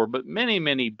anymore, but many,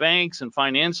 many banks and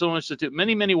financial institutes,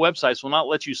 many, many websites will not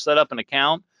let you set up an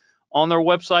account on their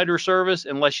website or service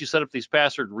unless you set up these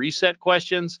password reset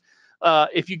questions.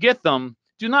 If you get them,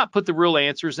 do not put the real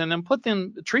answers in them.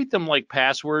 Treat them like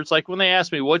passwords. Like when they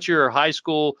ask me, what was your high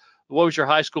school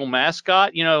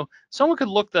mascot? Someone could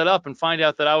look that up and find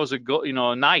out that I was a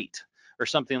knight or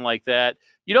something like that.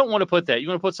 You don't want to put that. You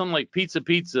want to put something like pizza,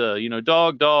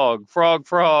 dog,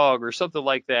 frog, or something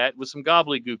like that with some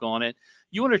gobbledygook on it.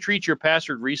 You want to treat your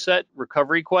password reset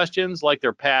recovery questions like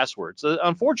they're passwords. The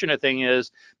unfortunate thing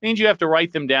means you have to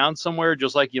write them down somewhere,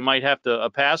 just like you might have a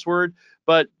password,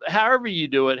 But however you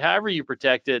do it, however you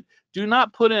protect it, do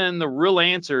not put in the real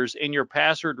answers in your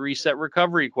password reset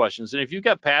recovery questions. And if you've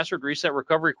got password reset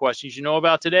recovery questions you know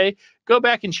about today, go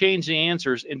back and change the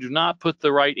answers and do not put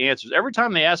the right answers. Every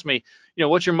time they ask me,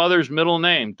 what's your mother's middle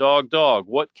name? Dog, dog.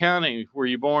 What county were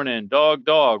you born in? Dog,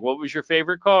 dog. What was your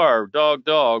favorite car? Dog,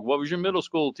 dog. What was your middle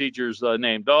school teacher's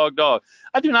name? Dog, dog.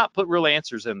 I do not put real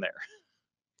answers in there.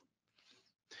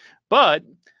 But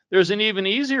there's an even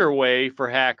easier way for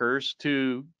hackers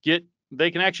to they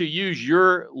can actually use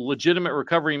your legitimate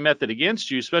recovery method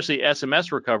against you, especially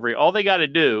SMS recovery. All they got to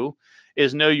do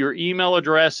is know your email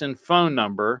address and phone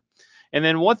number. And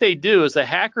then what they do is the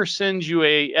hacker sends you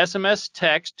a SMS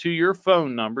text to your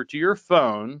phone number, to your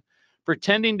phone,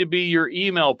 pretending to be your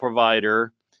email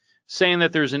provider, saying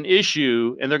that there's an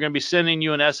issue, and they're going to be sending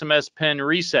you an SMS PIN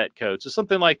reset code. So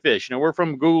something like this, we're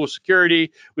from Google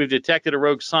Security. We've detected a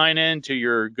rogue sign-in to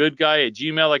your good guy at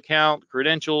Gmail account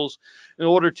credentials. In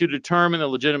order to determine the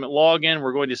legitimate login,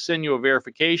 we're going to send you a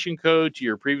verification code to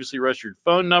your previously registered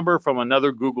phone number from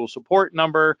another Google support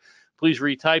number. Please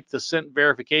retype the sent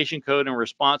verification code in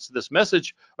response to this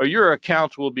message, or your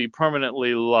account will be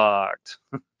permanently locked.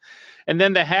 And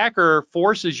then the hacker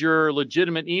forces your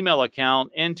legitimate email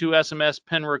account into SMS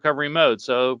PIN recovery mode.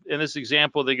 So in this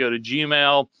example, they go to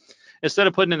Gmail. Instead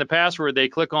of putting in the password, they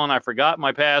click on, I forgot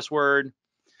my password.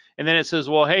 And then it says,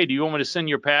 well, hey, do you want me to send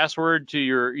your password to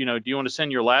your, do you want to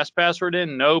send your last password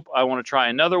in? Nope, I want to try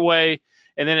another way.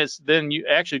 And then you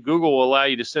actually, Google will allow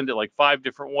you to send it like 5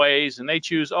 different ways. And they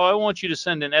choose, I want you to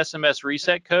send an SMS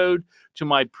reset code to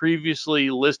my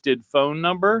previously listed phone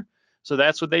number. So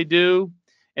that's what they do.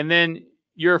 And then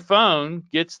your phone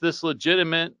gets this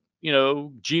legitimate,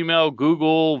 Gmail,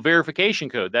 Google verification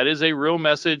code. That is a real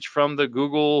message from the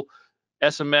Google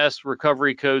SMS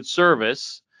recovery code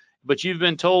service, but you've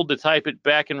been told to type it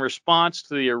back in response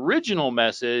to the original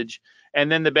message, and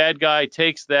then the bad guy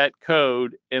takes that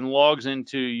code and logs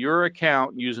into your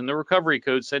account using the recovery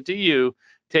code sent to you,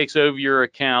 takes over your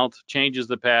account, changes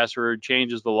the password,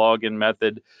 changes the login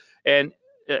method, and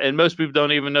most people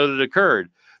don't even know that it occurred.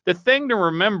 The thing to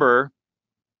remember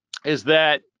is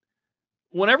that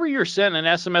whenever you're sent an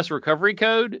SMS recovery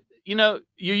code, you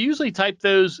usually type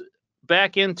those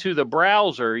back into the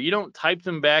browser. You don't type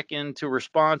them back into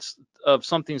response of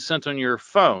something sent on your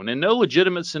phone. In no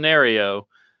legitimate scenario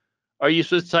are you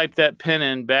supposed to type that PIN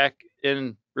in back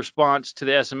in response to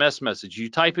the SMS message.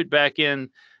 You type it back in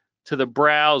to the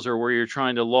browser where you're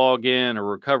trying to log in or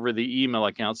recover the email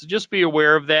account. So just be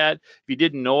aware of that. If you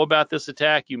didn't know about this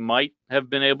attack, you might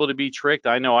have been able to be tricked.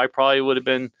 I know I probably would have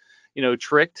been,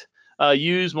 tricked.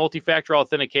 Use multi-factor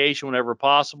authentication whenever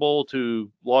possible to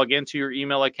log into your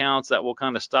email accounts. That will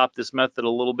kind of stop this method a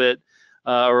little bit,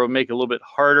 or make it a little bit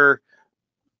harder.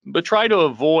 But try to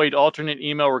avoid alternate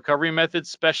email recovery methods,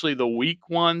 especially the weak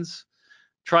ones.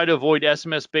 Try to avoid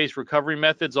SMS-based recovery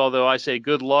methods, although I say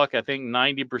good luck. I think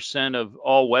 90% of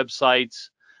all websites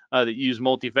that use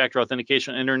multi-factor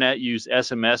authentication on the internet use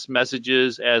SMS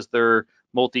messages as their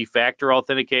multi-factor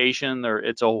authentication.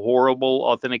 It's a horrible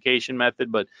authentication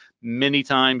method, but many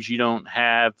times you don't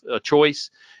have a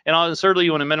choice. And certainly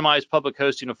you want to minimize public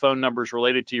hosting of phone numbers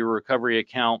related to your recovery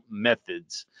account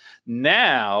methods.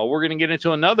 Now we're going to get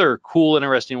into another cool,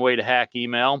 interesting way to hack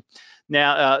email.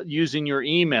 Now, using your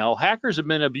email, hackers have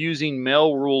been abusing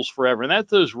mail rules forever. And that's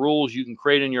those rules you can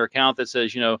create in your account that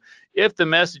says, if the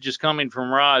message is coming from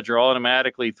Roger,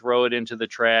 automatically throw it into the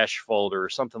trash folder or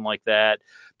something like that.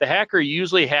 The hacker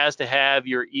usually has to have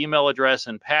your email address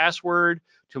and password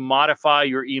to modify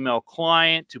your email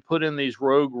client, to put in these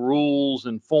rogue rules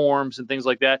and forms and things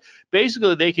like that.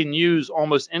 Basically, they can use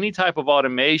almost any type of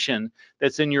automation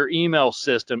that's in your email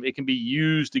system. It can be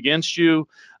used against you.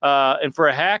 And for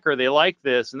a hacker, they like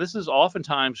this. And this is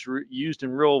oftentimes used in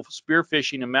real spear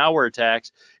phishing and malware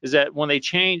attacks, is that when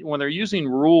they're using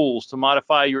rules to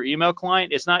modify your email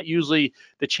client, it's not usually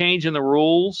the change in the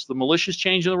rules. The malicious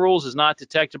change in the rules is not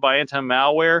detected by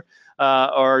anti-malware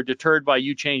or deterred by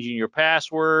you changing your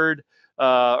password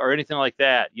or anything like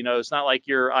that. It's not like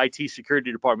your IT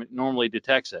security department normally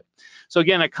detects it. So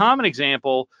again, a common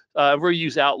example, we'll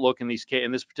use Outlook in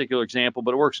this particular example,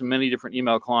 but it works in many different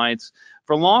email clients.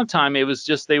 For a long time, it was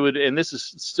just and this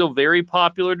is still very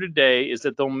popular today, is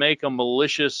that they'll make a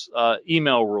malicious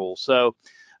email rule. So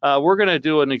we're going to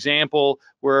do an example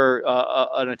where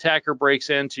an attacker breaks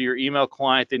into your email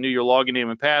client. They knew your login name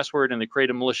and password, and they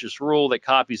create a malicious rule that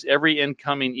copies every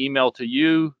incoming email to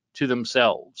you to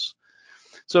themselves.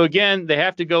 So again, they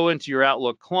have to go into your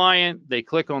Outlook client. They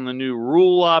click on the new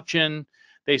rule option.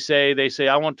 They say,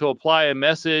 I want to apply a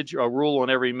rule on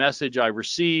every message I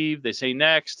receive. They say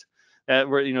next.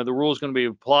 where the rule is going to be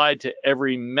applied to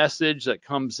every message that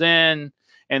comes in,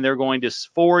 and they're going to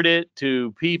forward it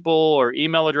to people or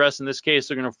email address. In this case,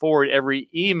 they're going to forward every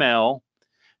email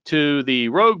to the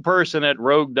rogue person at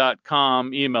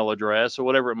rogue.com email address or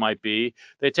whatever it might be.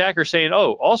 The attacker saying,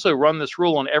 oh, also run this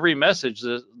rule on every message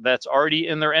that's already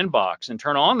in their inbox, and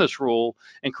turn on this rule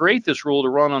and create this rule to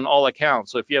run on all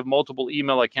accounts. So if you have multiple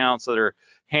email accounts that are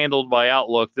handled by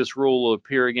Outlook, this rule will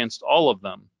appear against all of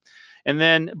them. And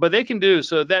then, but they can do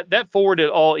so that forwarded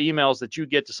all emails that you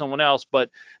get to someone else,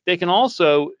 but they can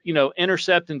also,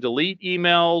 intercept and delete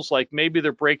emails. Like maybe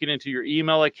they're breaking into your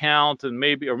email account, and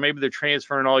maybe they're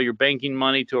transferring all your banking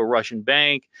money to a Russian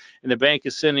bank, and the bank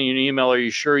is sending you an email. Are you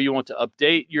sure you want to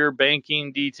update your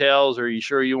banking details? Or are you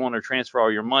sure you want to transfer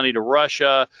all your money to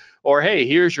Russia? Or, hey,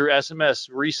 here's your SMS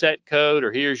reset code,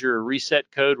 or here's your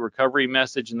reset code recovery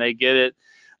message, and they get it.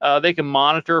 They can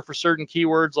monitor for certain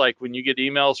keywords, like when you get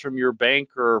emails from your bank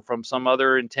or from some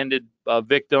other intended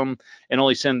victim, and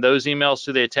only send those emails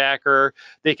to the attacker.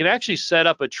 They can actually set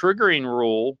up a triggering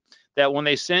rule that when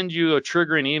they send you a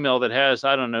triggering email that has,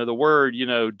 I don't know, the word,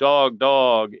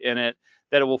 dog in it,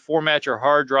 that it will format your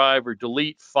hard drive or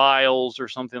delete files or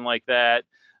something like that.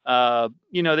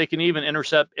 They can even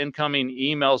intercept incoming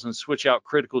emails and switch out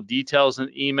critical details in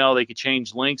the email. They could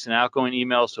change links and outgoing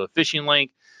emails to a phishing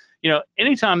link.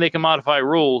 Anytime they can modify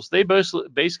rules, they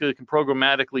basically can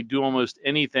programmatically do almost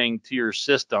anything to your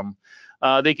system.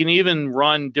 They can even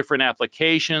run different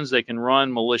applications. They can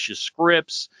run malicious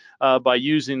scripts by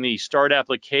using the start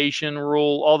application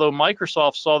rule. Although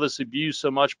Microsoft saw this abused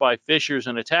so much by phishers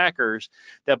and attackers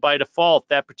that by default,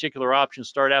 that particular option,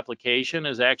 start application,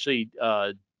 is actually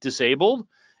disabled,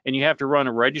 and you have to run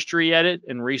a registry edit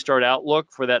and restart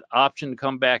Outlook for that option to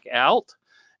come back out.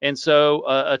 And so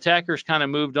attackers kind of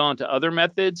moved on to other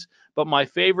methods. But my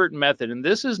favorite method, and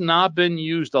this has not been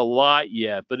used a lot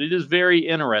yet, but it is very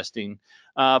interesting.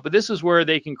 But this is where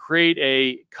they can create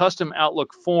a custom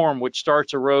Outlook form which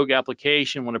starts a rogue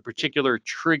application when a particular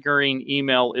triggering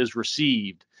email is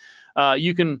received.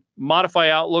 You can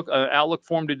modify Outlook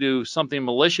form to do something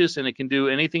malicious, and it can do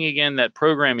anything, again, that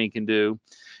programming can do.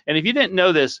 And if you didn't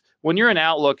know this, when you're in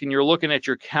Outlook and you're looking at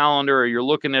your calendar or you're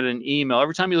looking at an email,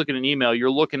 every time you look at an email, you're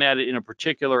looking at it in a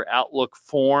particular Outlook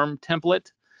form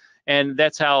template. And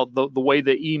that's how the way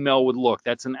the email would look.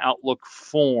 That's an Outlook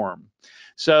form.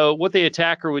 So what the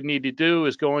attacker would need to do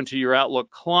is go into your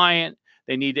Outlook client.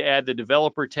 They need to add the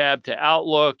developer tab to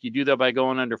Outlook. You do that by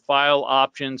going under File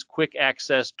Options, Quick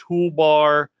Access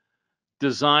Toolbar,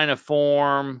 Design a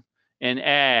Form, and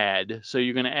Add. So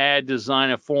you're going to add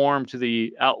Design a Form to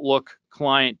the Outlook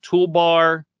client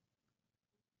toolbar.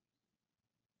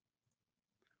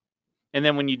 And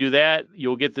then when you do that,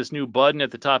 you'll get this new button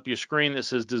at the top of your screen that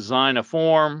says Design a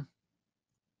Form.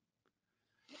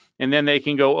 And then they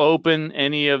can go open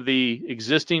any of the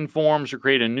existing forms or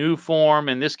create a new form.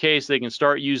 In this case, they can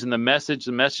start using the message.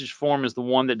 The message form is the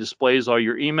one that displays all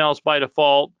your emails by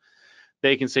default.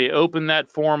 They can say, open that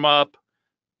form up.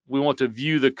 We want to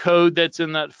view the code that's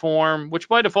in that form, which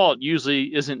by default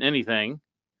usually isn't anything.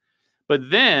 But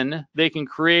then they can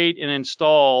create and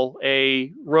install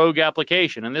a rogue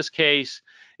application. In this case,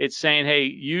 it's saying, hey,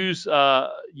 use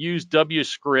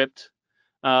WScript,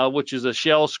 which is a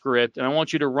shell script, and I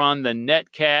want you to run the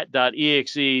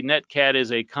netcat.exe. Netcat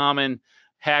is a common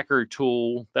hacker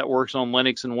tool that works on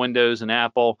Linux and Windows and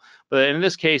Apple. But in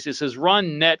this case, it says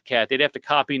run netcat. They'd have to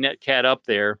copy netcat up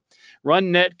there.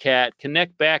 Run netcat,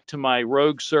 connect back to my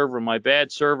rogue server, my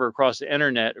bad server across the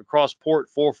internet, across port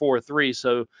 443,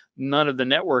 so none of the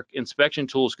network inspection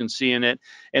tools can see in it,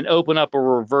 and open up a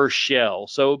reverse shell.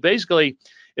 So basically,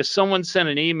 if someone sent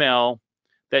an email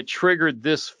that triggered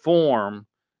this form,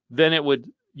 then it would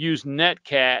use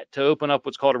netcat to open up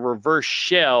what's called a reverse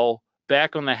shell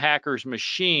back on the hacker's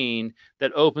machine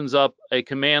that opens up a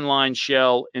command line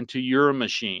shell into your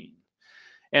machine.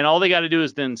 And all they got to do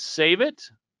is then save it.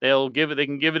 They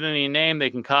can give it any name. They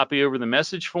can copy over the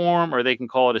message form, or they can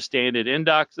call it a standard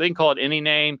index. They can call it any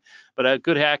name, but a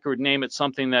good hacker would name it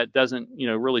something that doesn't,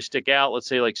 really stick out. Let's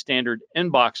say like standard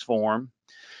inbox form.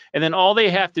 And then all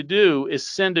they have to do is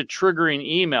send a triggering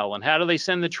email. And how do they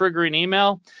send the triggering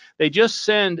email? They just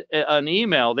send an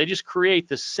email. They just create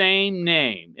the same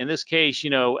name. In this case,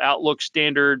 Outlook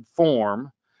standard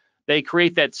form. They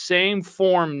create that same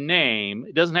form name.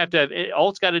 It doesn't have to have, all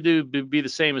it's got to do be the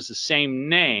same as the same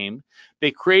name.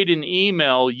 They create an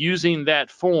email using that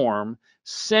form,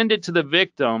 send it to the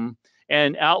victim,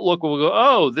 and Outlook will go,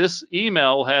 oh, this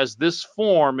email has this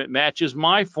form. It matches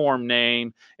my form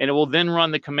name, and it will then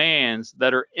run the commands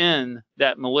that are in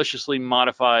that maliciously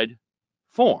modified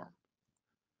form.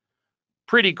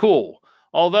 Pretty cool.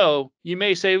 Although you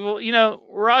may say, well, you know,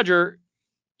 Roger,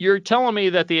 you're telling me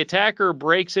that the attacker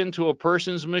breaks into a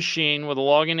person's machine with a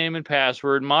login name and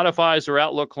password, modifies their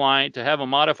Outlook client to have a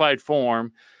modified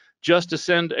form just to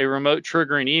send a remote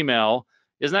triggering email.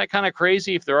 Isn't that kind of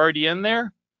crazy if they're already in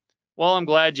there? Well, I'm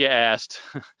glad you asked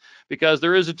because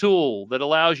there is a tool that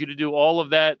allows you to do all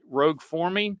of that rogue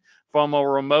forming from a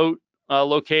remote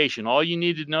location. All you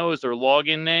need to know is their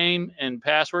login name and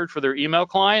password for their email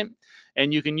client.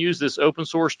 And you can use this open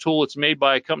source tool. It's made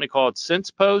by a company called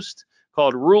SensePost,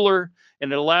 called Ruler,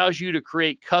 and it allows you to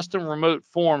create custom remote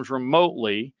forms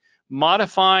remotely,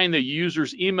 modifying the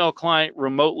user's email client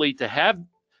remotely to have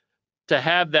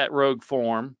that rogue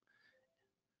form.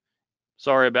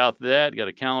 Sorry about that. Got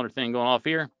a calendar thing going off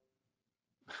here.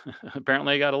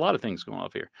 Apparently, I got a lot of things going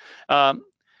off here.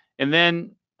 And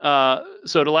then,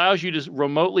 so it allows you to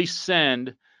remotely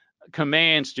send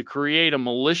commands to create a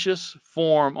malicious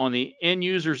form on the end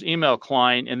user's email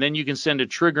client, and then you can send a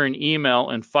triggering email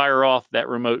and fire off that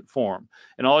remote form.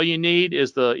 And all you need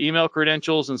is the email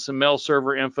credentials and some mail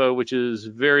server info, which is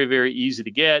very, very easy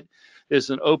to get. It's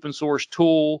an open source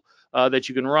tool that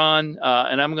you can run,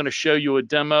 and I'm going to show you a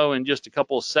demo in just a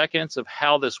couple of seconds of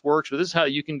how this works. But this is how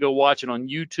you can go watch it on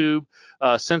YouTube.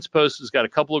 SensePost has got a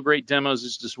couple of great demos.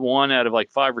 It's just one out of like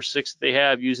 5 or 6 that they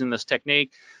have using this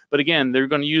technique. But again, they're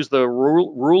going to use the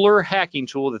Ruler hacking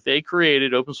tool that they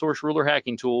created, open source Ruler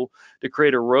hacking tool, to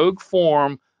create a rogue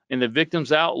form in the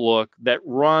victim's Outlook that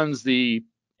runs the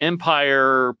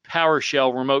Empire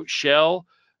PowerShell remote shell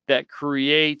that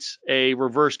creates a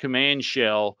reverse command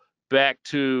shell back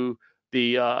to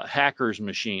the hacker's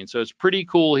machine. So it's pretty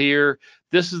cool here.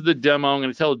 This is the demo. I'm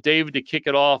going to tell David to kick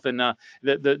it off, and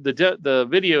the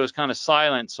video is kind of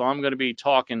silent, so I'm going to be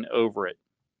talking over it.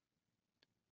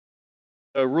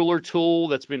 A Ruler tool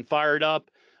that's been fired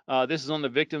up. This is on the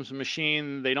victim's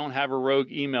machine. They don't have a rogue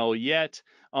email yet.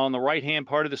 On the right-hand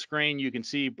part of the screen, you can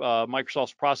see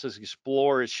Microsoft's Process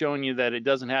Explorer is showing you that it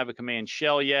doesn't have a command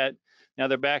shell yet. Now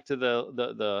they're back to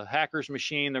the hacker's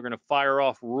machine. They're going to fire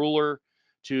off Ruler.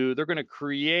 They're going to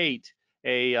create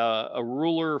a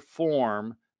Ruler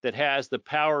form that has the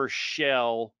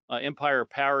PowerShell, Empire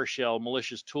PowerShell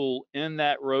malicious tool in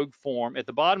that rogue form. At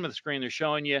the bottom of the screen, they're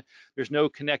showing you there's no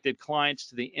connected clients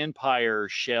to the Empire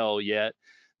shell yet.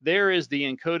 There is the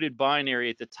encoded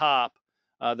binary at the top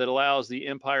that allows the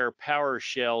Empire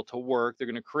PowerShell to work. They're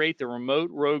going to create the remote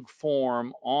rogue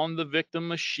form on the victim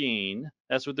machine.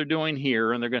 That's what they're doing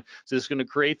here, and so this is going to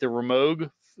create the rogue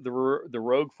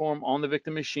form on the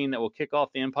victim machine that will kick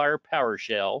off the Empire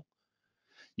PowerShell.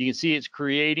 You can see it's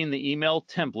creating the email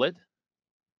template.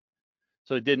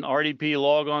 So it did an RDP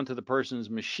log on to the person's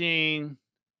machine,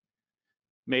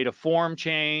 made a form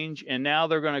change, and now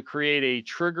they're going to create a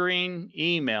triggering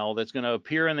email that's going to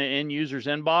appear in the end user's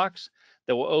inbox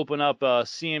that will open up a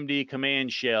CMD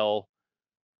command shell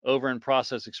over in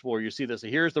Process Explorer. You see this. So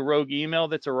here's the rogue email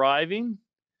that's arriving.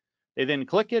 They then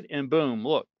click it, and boom,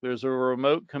 look, there's a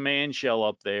remote command shell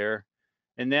up there.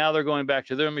 And now they're going back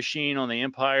to their machine on the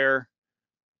Empire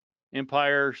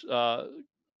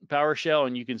PowerShell,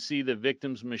 and you can see the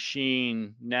victim's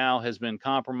machine now has been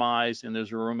compromised, and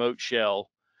there's a remote shell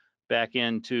back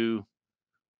into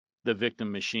the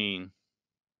victim machine.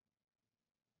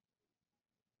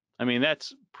 I mean,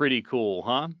 that's pretty cool,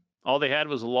 huh? All they had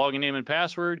was a login name and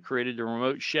password, created a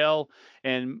remote shell,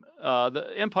 and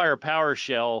the Empire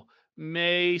PowerShell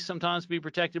may sometimes be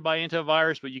protected by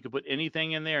antivirus, but you can put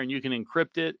anything in there and you can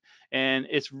encrypt it. And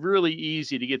it's really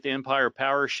easy to get the Empire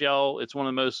PowerShell. It's one of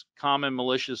the most common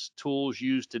malicious tools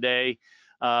used today,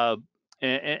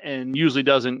 and usually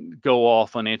doesn't go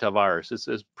off on antivirus. It's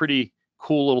a pretty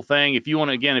cool little thing. If you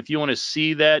want to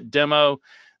see that demo,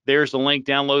 there's the link.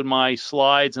 Download my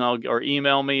slides or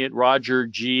email me at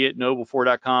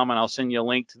rogerg@knowbe4.com, and I'll send you a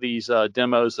link to these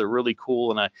demos. They're really cool,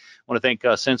 and I want to thank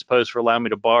SensePost for allowing me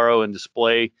to borrow and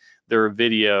display their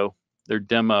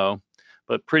demo.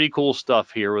 But pretty cool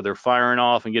stuff here where they're firing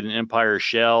off and getting an Empire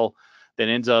shell that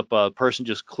ends up a person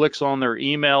just clicks on their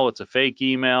email. It's a fake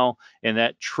email, and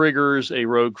that triggers a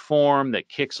rogue form that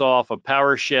kicks off a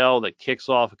PowerShell, that kicks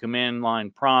off a command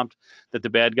line prompt that the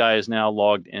bad guy is now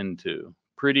logged into.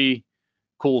 Pretty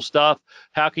cool stuff.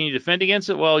 How can you defend against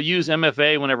it? Well, use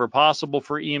MFA whenever possible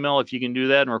for email if you can do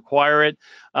that and require it.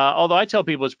 Although I tell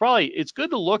people it's good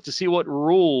to look to see what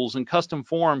rules and custom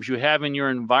forms you have in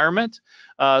your environment.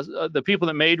 The people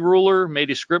that made Ruler made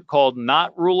a script called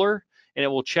Not Ruler, and it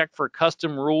will check for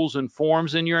custom rules and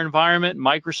forms in your environment.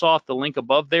 Microsoft, the link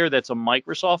above there, that's a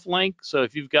Microsoft link. So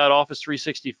if you've got Office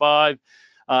 365,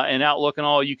 and Outlook and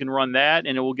all, you can run that,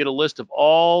 and it will get a list of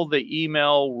all the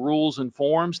email rules and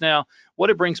forms. Now, what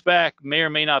it brings back may or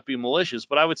may not be malicious,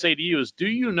 but I would say to you is, do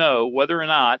you know whether or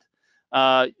not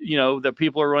that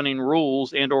people are running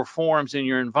rules and or forms in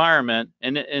your environment,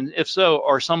 and if so,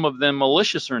 are some of them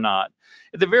malicious or not?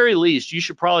 At the very least, you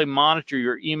should probably monitor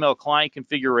your email client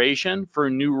configuration for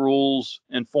new rules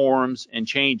and forms and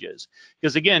changes.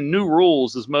 Because again, new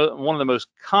rules is one of the most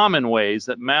common ways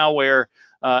that malware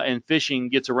and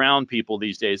phishing gets around people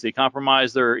these days. They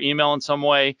compromise their email in some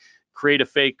way, create a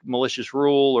fake malicious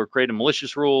rule or create a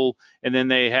malicious rule, and then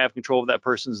they have control of that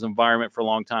person's environment for a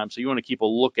long time. So you want to keep a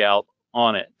lookout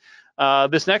on it.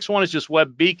 This next one is just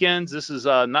web beacons. This is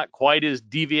not quite as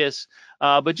devious,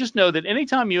 but just know that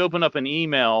anytime you open up an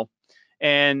email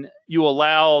and you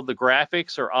allow the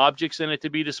graphics or objects in it to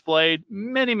be displayed,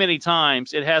 many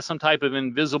times it has some type of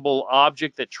invisible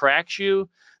object that tracks you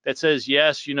that says,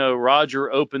 yes,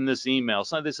 Roger opened this email.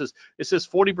 So it says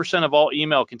 40% of all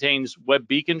email contains web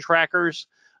beacon trackers,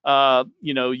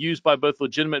 used by both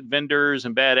legitimate vendors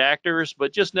and bad actors.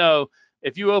 But just know,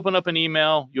 if you open up an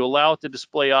email, you allow it to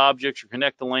display objects or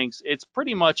connect the links, it's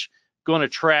pretty much going to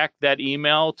track that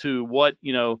email to what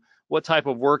type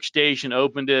of workstation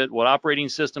opened it, what operating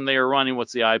system they are running,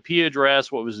 what's the IP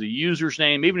address, what was the user's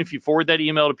name. Even if you forward that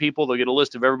email to people, they'll get a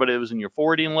list of everybody that was in your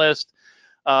forwarding list.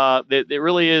 It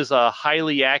really is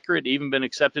highly accurate, even been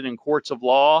accepted in courts of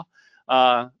law,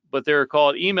 but they're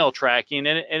called email tracking,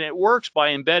 and it works by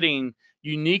embedding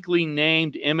uniquely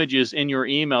named images in your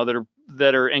email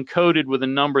that are encoded with a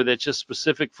number that's just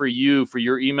specific for you, for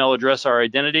your email address or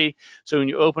identity. So when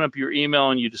you open up your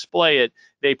email and you display it,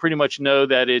 they pretty much know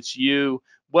that it's you.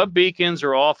 Web beacons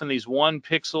are often these 1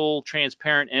 pixel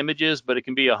transparent images, but it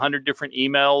can be 100 different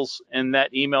emails in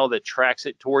that email that tracks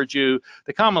it towards you.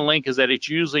 The common link is that it's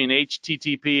usually an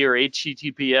HTTP or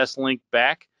HTTPS link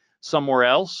back somewhere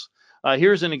else.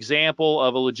 Here's an example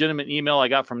of a legitimate email I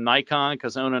got from Nikon,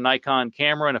 because I own a Nikon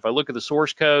camera, and if I look at the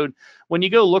source code, when you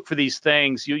go look for these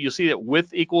things, you'll see that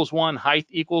width equals 1, height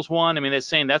equals 1. I mean, it's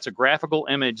saying that's a graphical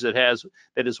image that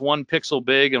is 1 pixel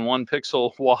big and 1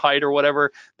 pixel wide or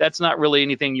whatever. That's not really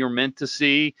anything you're meant to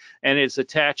see, and it's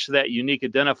attached to that unique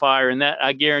identifier, and that,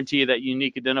 I guarantee you, that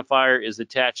unique identifier is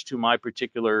attached to my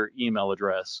particular email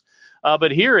address.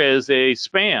 But here is a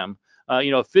spam.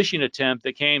 A phishing attempt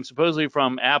that came supposedly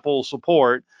from Apple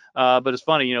support. But it's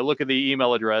funny, look at the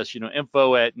email address,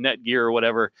 info@netgear or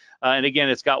whatever. And again,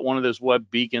 it's got one of those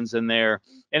web beacons in there,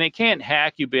 and it can't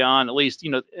hack you beyond, at least,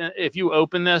 if you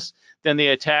open this, then the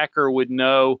attacker would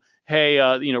know, hey,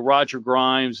 Roger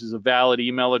Grimes is a valid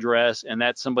email address, and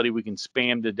that's somebody we can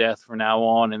spam to death from now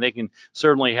on, and they can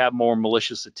certainly have more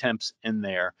malicious attempts in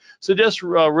there. So just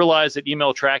realize that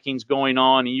email tracking is going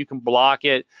on, and you can block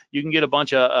it. You can get a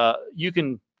bunch of, you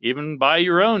can even buy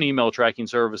your own email tracking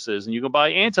services, and you can buy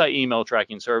anti-email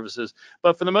tracking services.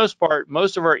 But for the most part,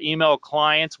 most of our email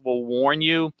clients will warn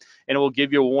you, and it will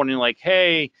give you a warning like,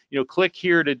 hey, click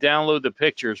here to download the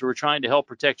pictures. We're trying to help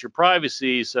protect your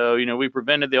privacy, so we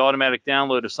prevented the automatic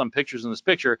download of some pictures in this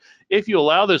picture. If you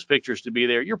allow those pictures to be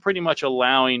there, you're pretty much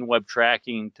allowing web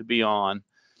tracking to be on,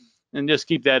 and just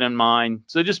keep that in mind.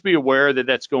 So just be aware that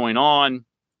that's going on.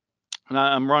 And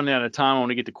I'm running out of time. I want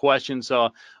to get to questions, so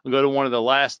I'll go to one of the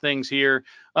last things here.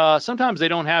 Sometimes they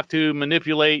don't have to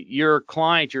manipulate your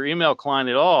client, your email client,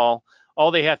 at all.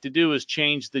 All they have to do is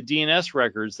change the DNS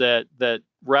records that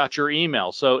route your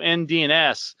email. So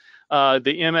NDNS,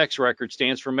 the MX record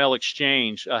stands for Mail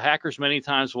Exchange. Hackers many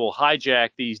times will hijack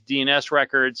these DNS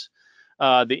records,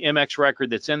 the MX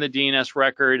record that's in the DNS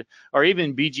record, or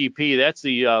even BGP. That's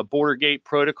the border gate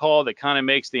protocol that kind of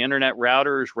makes the internet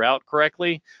routers route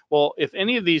correctly. Well, if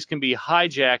any of these can be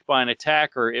hijacked by an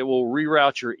attacker, it will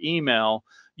reroute your email.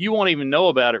 You won't even know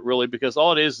about it really, because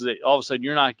all it is that all of a sudden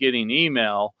you're not getting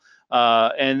email.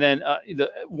 And then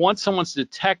once someone's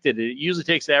detected it, usually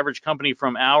takes the average company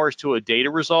from hours to a day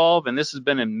to resolve. And this has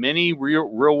been in many real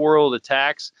world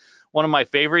attacks. One of my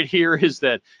favorite here is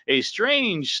that a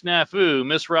strange snafu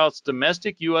misroutes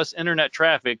domestic U.S. internet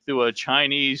traffic through a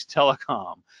Chinese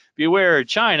telecom. Beware,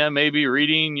 China may be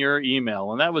reading your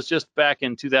email. And that was just back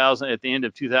in 2000, at the end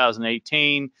of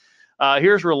 2018.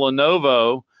 Here's where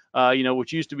Lenovo,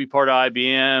 which used to be part of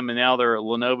IBM, and now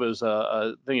Lenovo's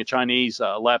a Chinese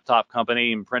laptop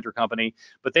company and printer company,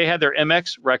 but they had their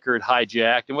MX record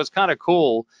hijacked. And what's kind of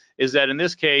cool is that in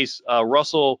this case,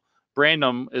 Russell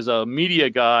Brandom is a media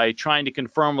guy trying to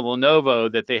confirm with Lenovo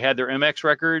that they had their MX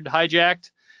record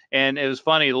hijacked. And it was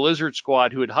funny, the Lizard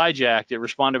Squad who had hijacked it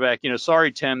responded back,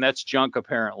 sorry, Tim, that's junk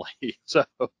apparently. So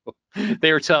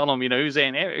they were telling him, he was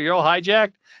saying, hey, you're all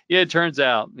hijacked? Yeah, turns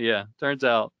out. It's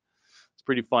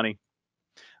pretty funny.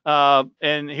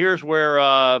 And here's where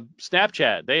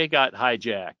Snapchat, they got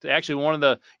hijacked. Actually, one of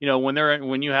the,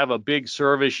 when you have a big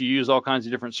service, you use all kinds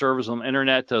of different servers on the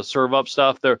internet to serve up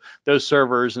stuff. Those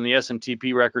servers and the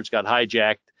SMTP records got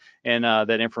hijacked, and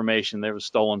that information that was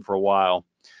stolen for a while.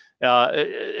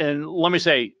 And let me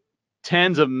say,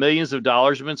 tens of millions of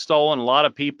dollars have been stolen. A lot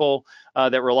of people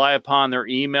that rely upon their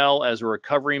email as a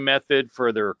recovery method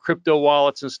for their crypto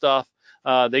wallets and stuff,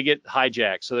 they get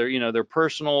hijacked. So their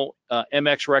personal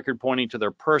MX record pointing to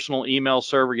their personal email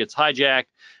server gets hijacked.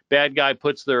 Bad guy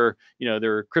puts their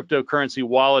cryptocurrency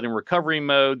wallet in recovery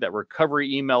mode. That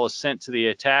recovery email is sent to the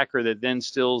attacker that then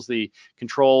steals the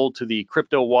control to the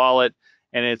crypto wallet,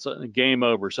 and it's game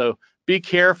over. So be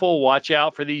careful. Watch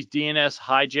out for these DNS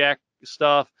hijack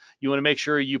stuff. You want to make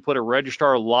sure you put a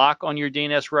registrar lock on your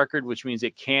DNS record, which means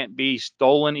it can't be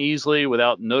stolen easily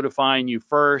without notifying you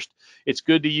first. It's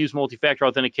good to use multi-factor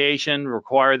authentication,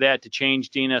 require that to change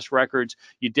DNS records.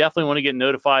 You definitely want to get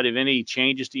notified of any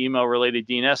changes to email-related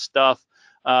DNS stuff.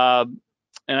 And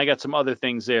I got some other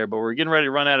things there, but we're getting ready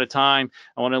to run out of time.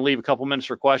 I want to leave a couple minutes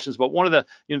for questions. But one of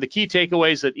the key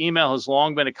takeaways that email has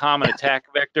long been a common attack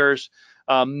vectors.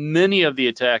 Many of the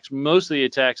attacks, most of the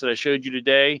attacks that I showed you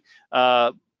today,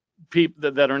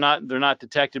 people that are not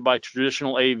detected by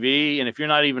traditional AV, and if you're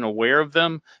not even aware of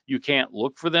them, you can't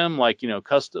look for them, like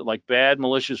like bad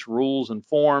malicious rules and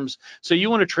forms. So you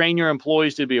want to train your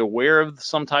employees to be aware of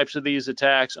some types of these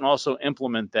attacks and also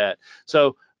implement that.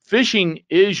 So phishing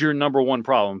is your number one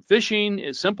problem.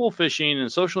 Simple phishing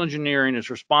and social engineering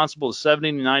is responsible for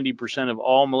 70 to 90% of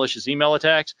all malicious email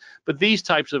attacks. But these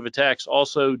types of attacks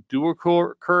also do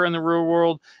occur in the real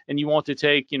world, and you want to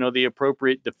take, the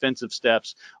appropriate defensive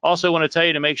steps. Also want to tell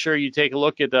you to make sure you take a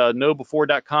look at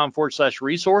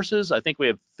KnowBe4.com/resources. I think we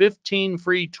have 15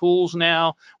 free tools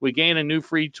now. We gain a new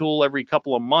free tool every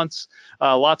couple of months.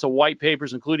 Lots of white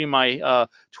papers, including my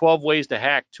 12 ways to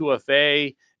hack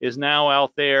 2FA. Is now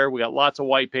out there. We got lots of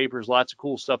white papers, lots of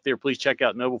cool stuff there. Please check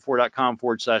out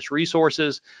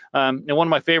KnowBe4.com/resources. And one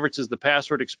of my favorites is the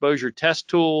password exposure test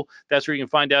tool. That's where you can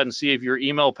find out and see if your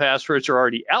email passwords are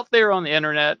already out there on the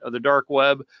internet or the dark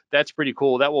web. That's pretty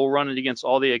cool. That will run it against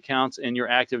all the accounts in your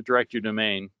Active Directory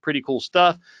domain. Pretty cool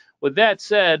stuff. With that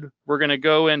said, we're going to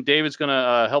go in. David's going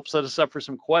to help set us up for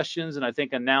some questions, and I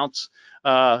think announce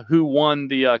who won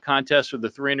the contest for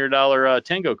the $300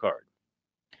 Tango card.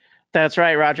 That's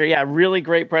right, Roger. Yeah, really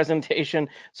great presentation.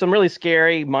 Some really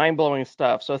scary, mind-blowing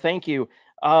stuff. So thank you.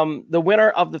 The winner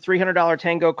of the $300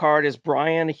 Tango card is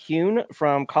Brian Hune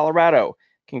from Colorado.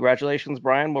 Congratulations,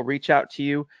 Brian. We'll reach out to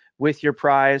you with your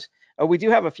prize. We do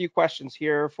have a few questions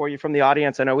here for you from the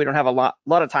audience. I know we don't have a lot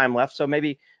of time left, so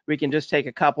maybe we can just take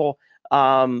a couple.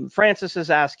 Francis is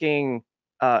asking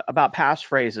about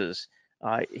passphrases.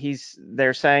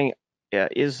 They're saying,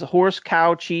 is horse,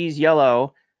 cow, cheese,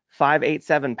 yellow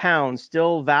 587 pounds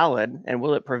still valid, and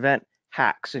will it prevent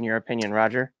hacks, in your opinion,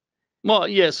 Roger? Well,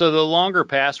 yeah. So the longer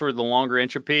password, the longer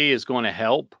entropy is going to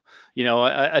help.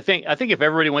 I think if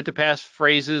everybody went to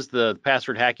passphrases, the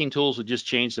password hacking tools would just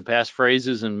change the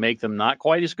passphrases and make them not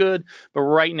quite as good. But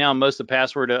right now, most of the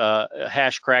password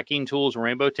hash cracking tools,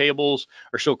 rainbow tables,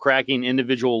 are still cracking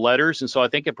individual letters. And so I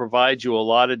think it provides you a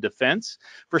lot of defense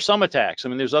for some attacks. I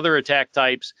mean, there's other attack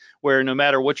types where no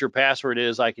matter what your password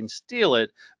is, I can steal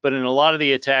it. But in a lot of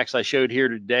the attacks I showed here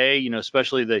today,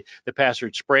 especially the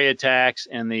password spray attacks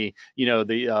and the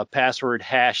password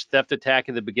hash theft attack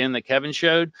at the beginning that Kevin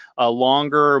showed, a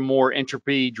longer, more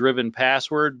entropy-driven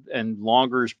password, and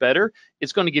longer is better,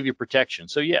 it's going to give you protection.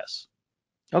 So yes.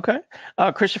 Okay.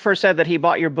 Christopher said that he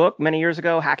bought your book many years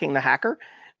ago, Hacking the Hacker.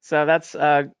 So that's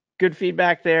good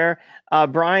feedback there.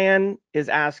 Brian is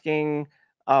asking,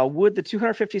 would the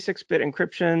 256-bit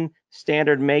encryption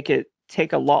standard make it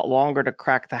take a lot longer to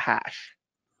crack the hash?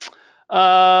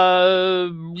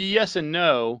 Yes and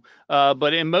no,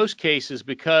 but in most cases,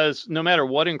 because no matter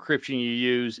what encryption you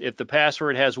use, if the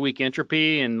password has weak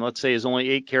entropy and let's say is only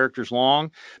 8 characters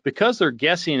long, because they're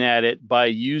guessing at it by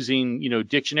using,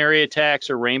 dictionary attacks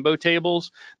or rainbow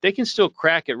tables, they can still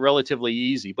crack it relatively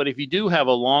easy. But if you do have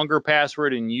a longer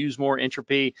password and use more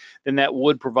entropy, then that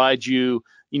would provide you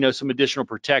some additional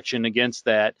protection against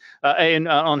that. And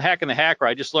on Hacking the Hacker,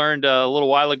 I just learned a little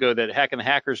while ago that Hacking the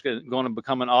Hacker is going to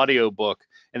become an audio book.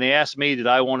 And they asked me, did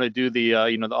I want to do the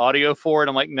the audio for it?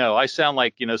 I'm like, no, I sound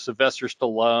like Sylvester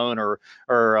Stallone or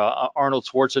Arnold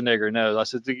Schwarzenegger. No, I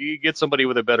said, you get somebody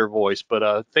with a better voice.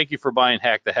 But thank you for buying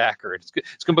Hack the Hacker. It's going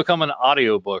to become an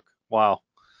audio book. Wow.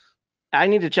 I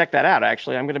need to check that out,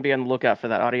 actually. I'm going to be on the lookout for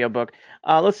that audiobook.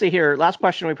 Let's see here. Last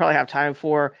question we probably have time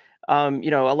for. A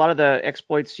lot of the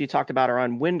exploits you talked about are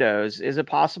on Windows. Is it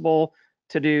possible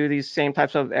to do these same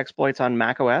types of exploits on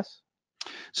Mac OS?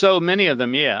 So many of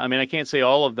them, yeah. I mean, I can't say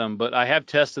all of them, but I have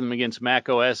tested them against Mac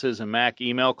OSs and Mac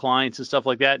email clients and stuff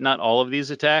like that. Not all of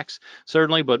these attacks,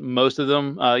 certainly, but most of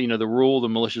them. The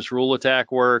malicious rule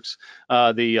attack works.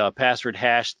 The password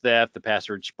hash theft, the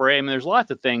password spray. I mean, there's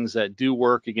lots of things that do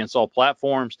work against all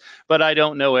platforms, but I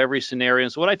don't know every scenario.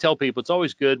 So what I tell people, it's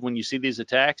always good when you see these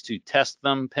attacks to test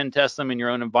them, pen test them in your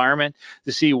own environment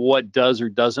to see what does or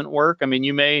doesn't work. I mean,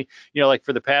 you may, like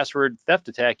for the password theft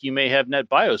attack, you may have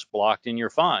NetBIOS blocked and you're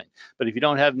fine. But if you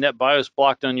don't have NetBIOS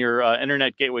blocked on your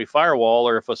internet gateway firewall,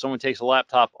 or if someone takes a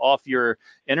laptop off your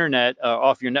internet,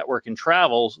 off your network and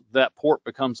travels, that port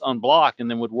becomes unblocked and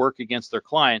then would work against their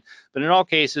client. But in all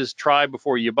cases, try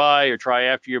before you buy or try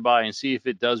after you buy and see if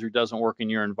it does or doesn't work in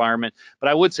your environment. But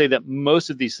I would say that most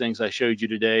of these things I showed you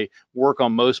today work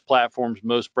on most platforms,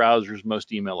 most browsers,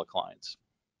 most email clients.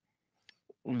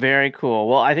 Very cool.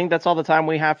 Well, I think that's all the time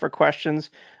we have for questions,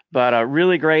 but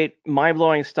really great,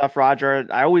 mind-blowing stuff, Roger.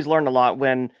 I always learn a lot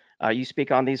when you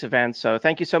speak on these events. So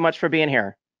thank you so much for being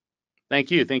here.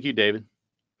 Thank you. Thank you, David.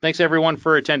 Thanks, everyone,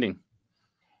 for attending.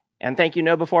 And thank you,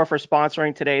 KnowBe4, for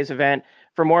sponsoring today's event.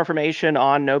 For more information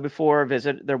on KnowBe4,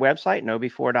 visit their website,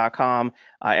 knowbe4.com.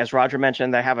 As Roger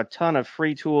mentioned, they have a ton of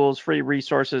free tools, free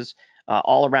resources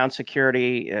all around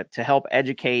security to help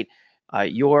educate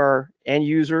your end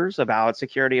users about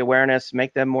security awareness,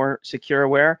 make them more secure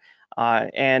aware,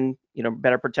 and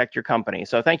better protect your company.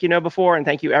 So thank you, KnowBe4, and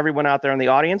thank you everyone out there in the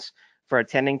audience for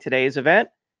attending today's event.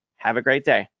 Have a great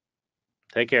day.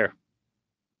 Take care.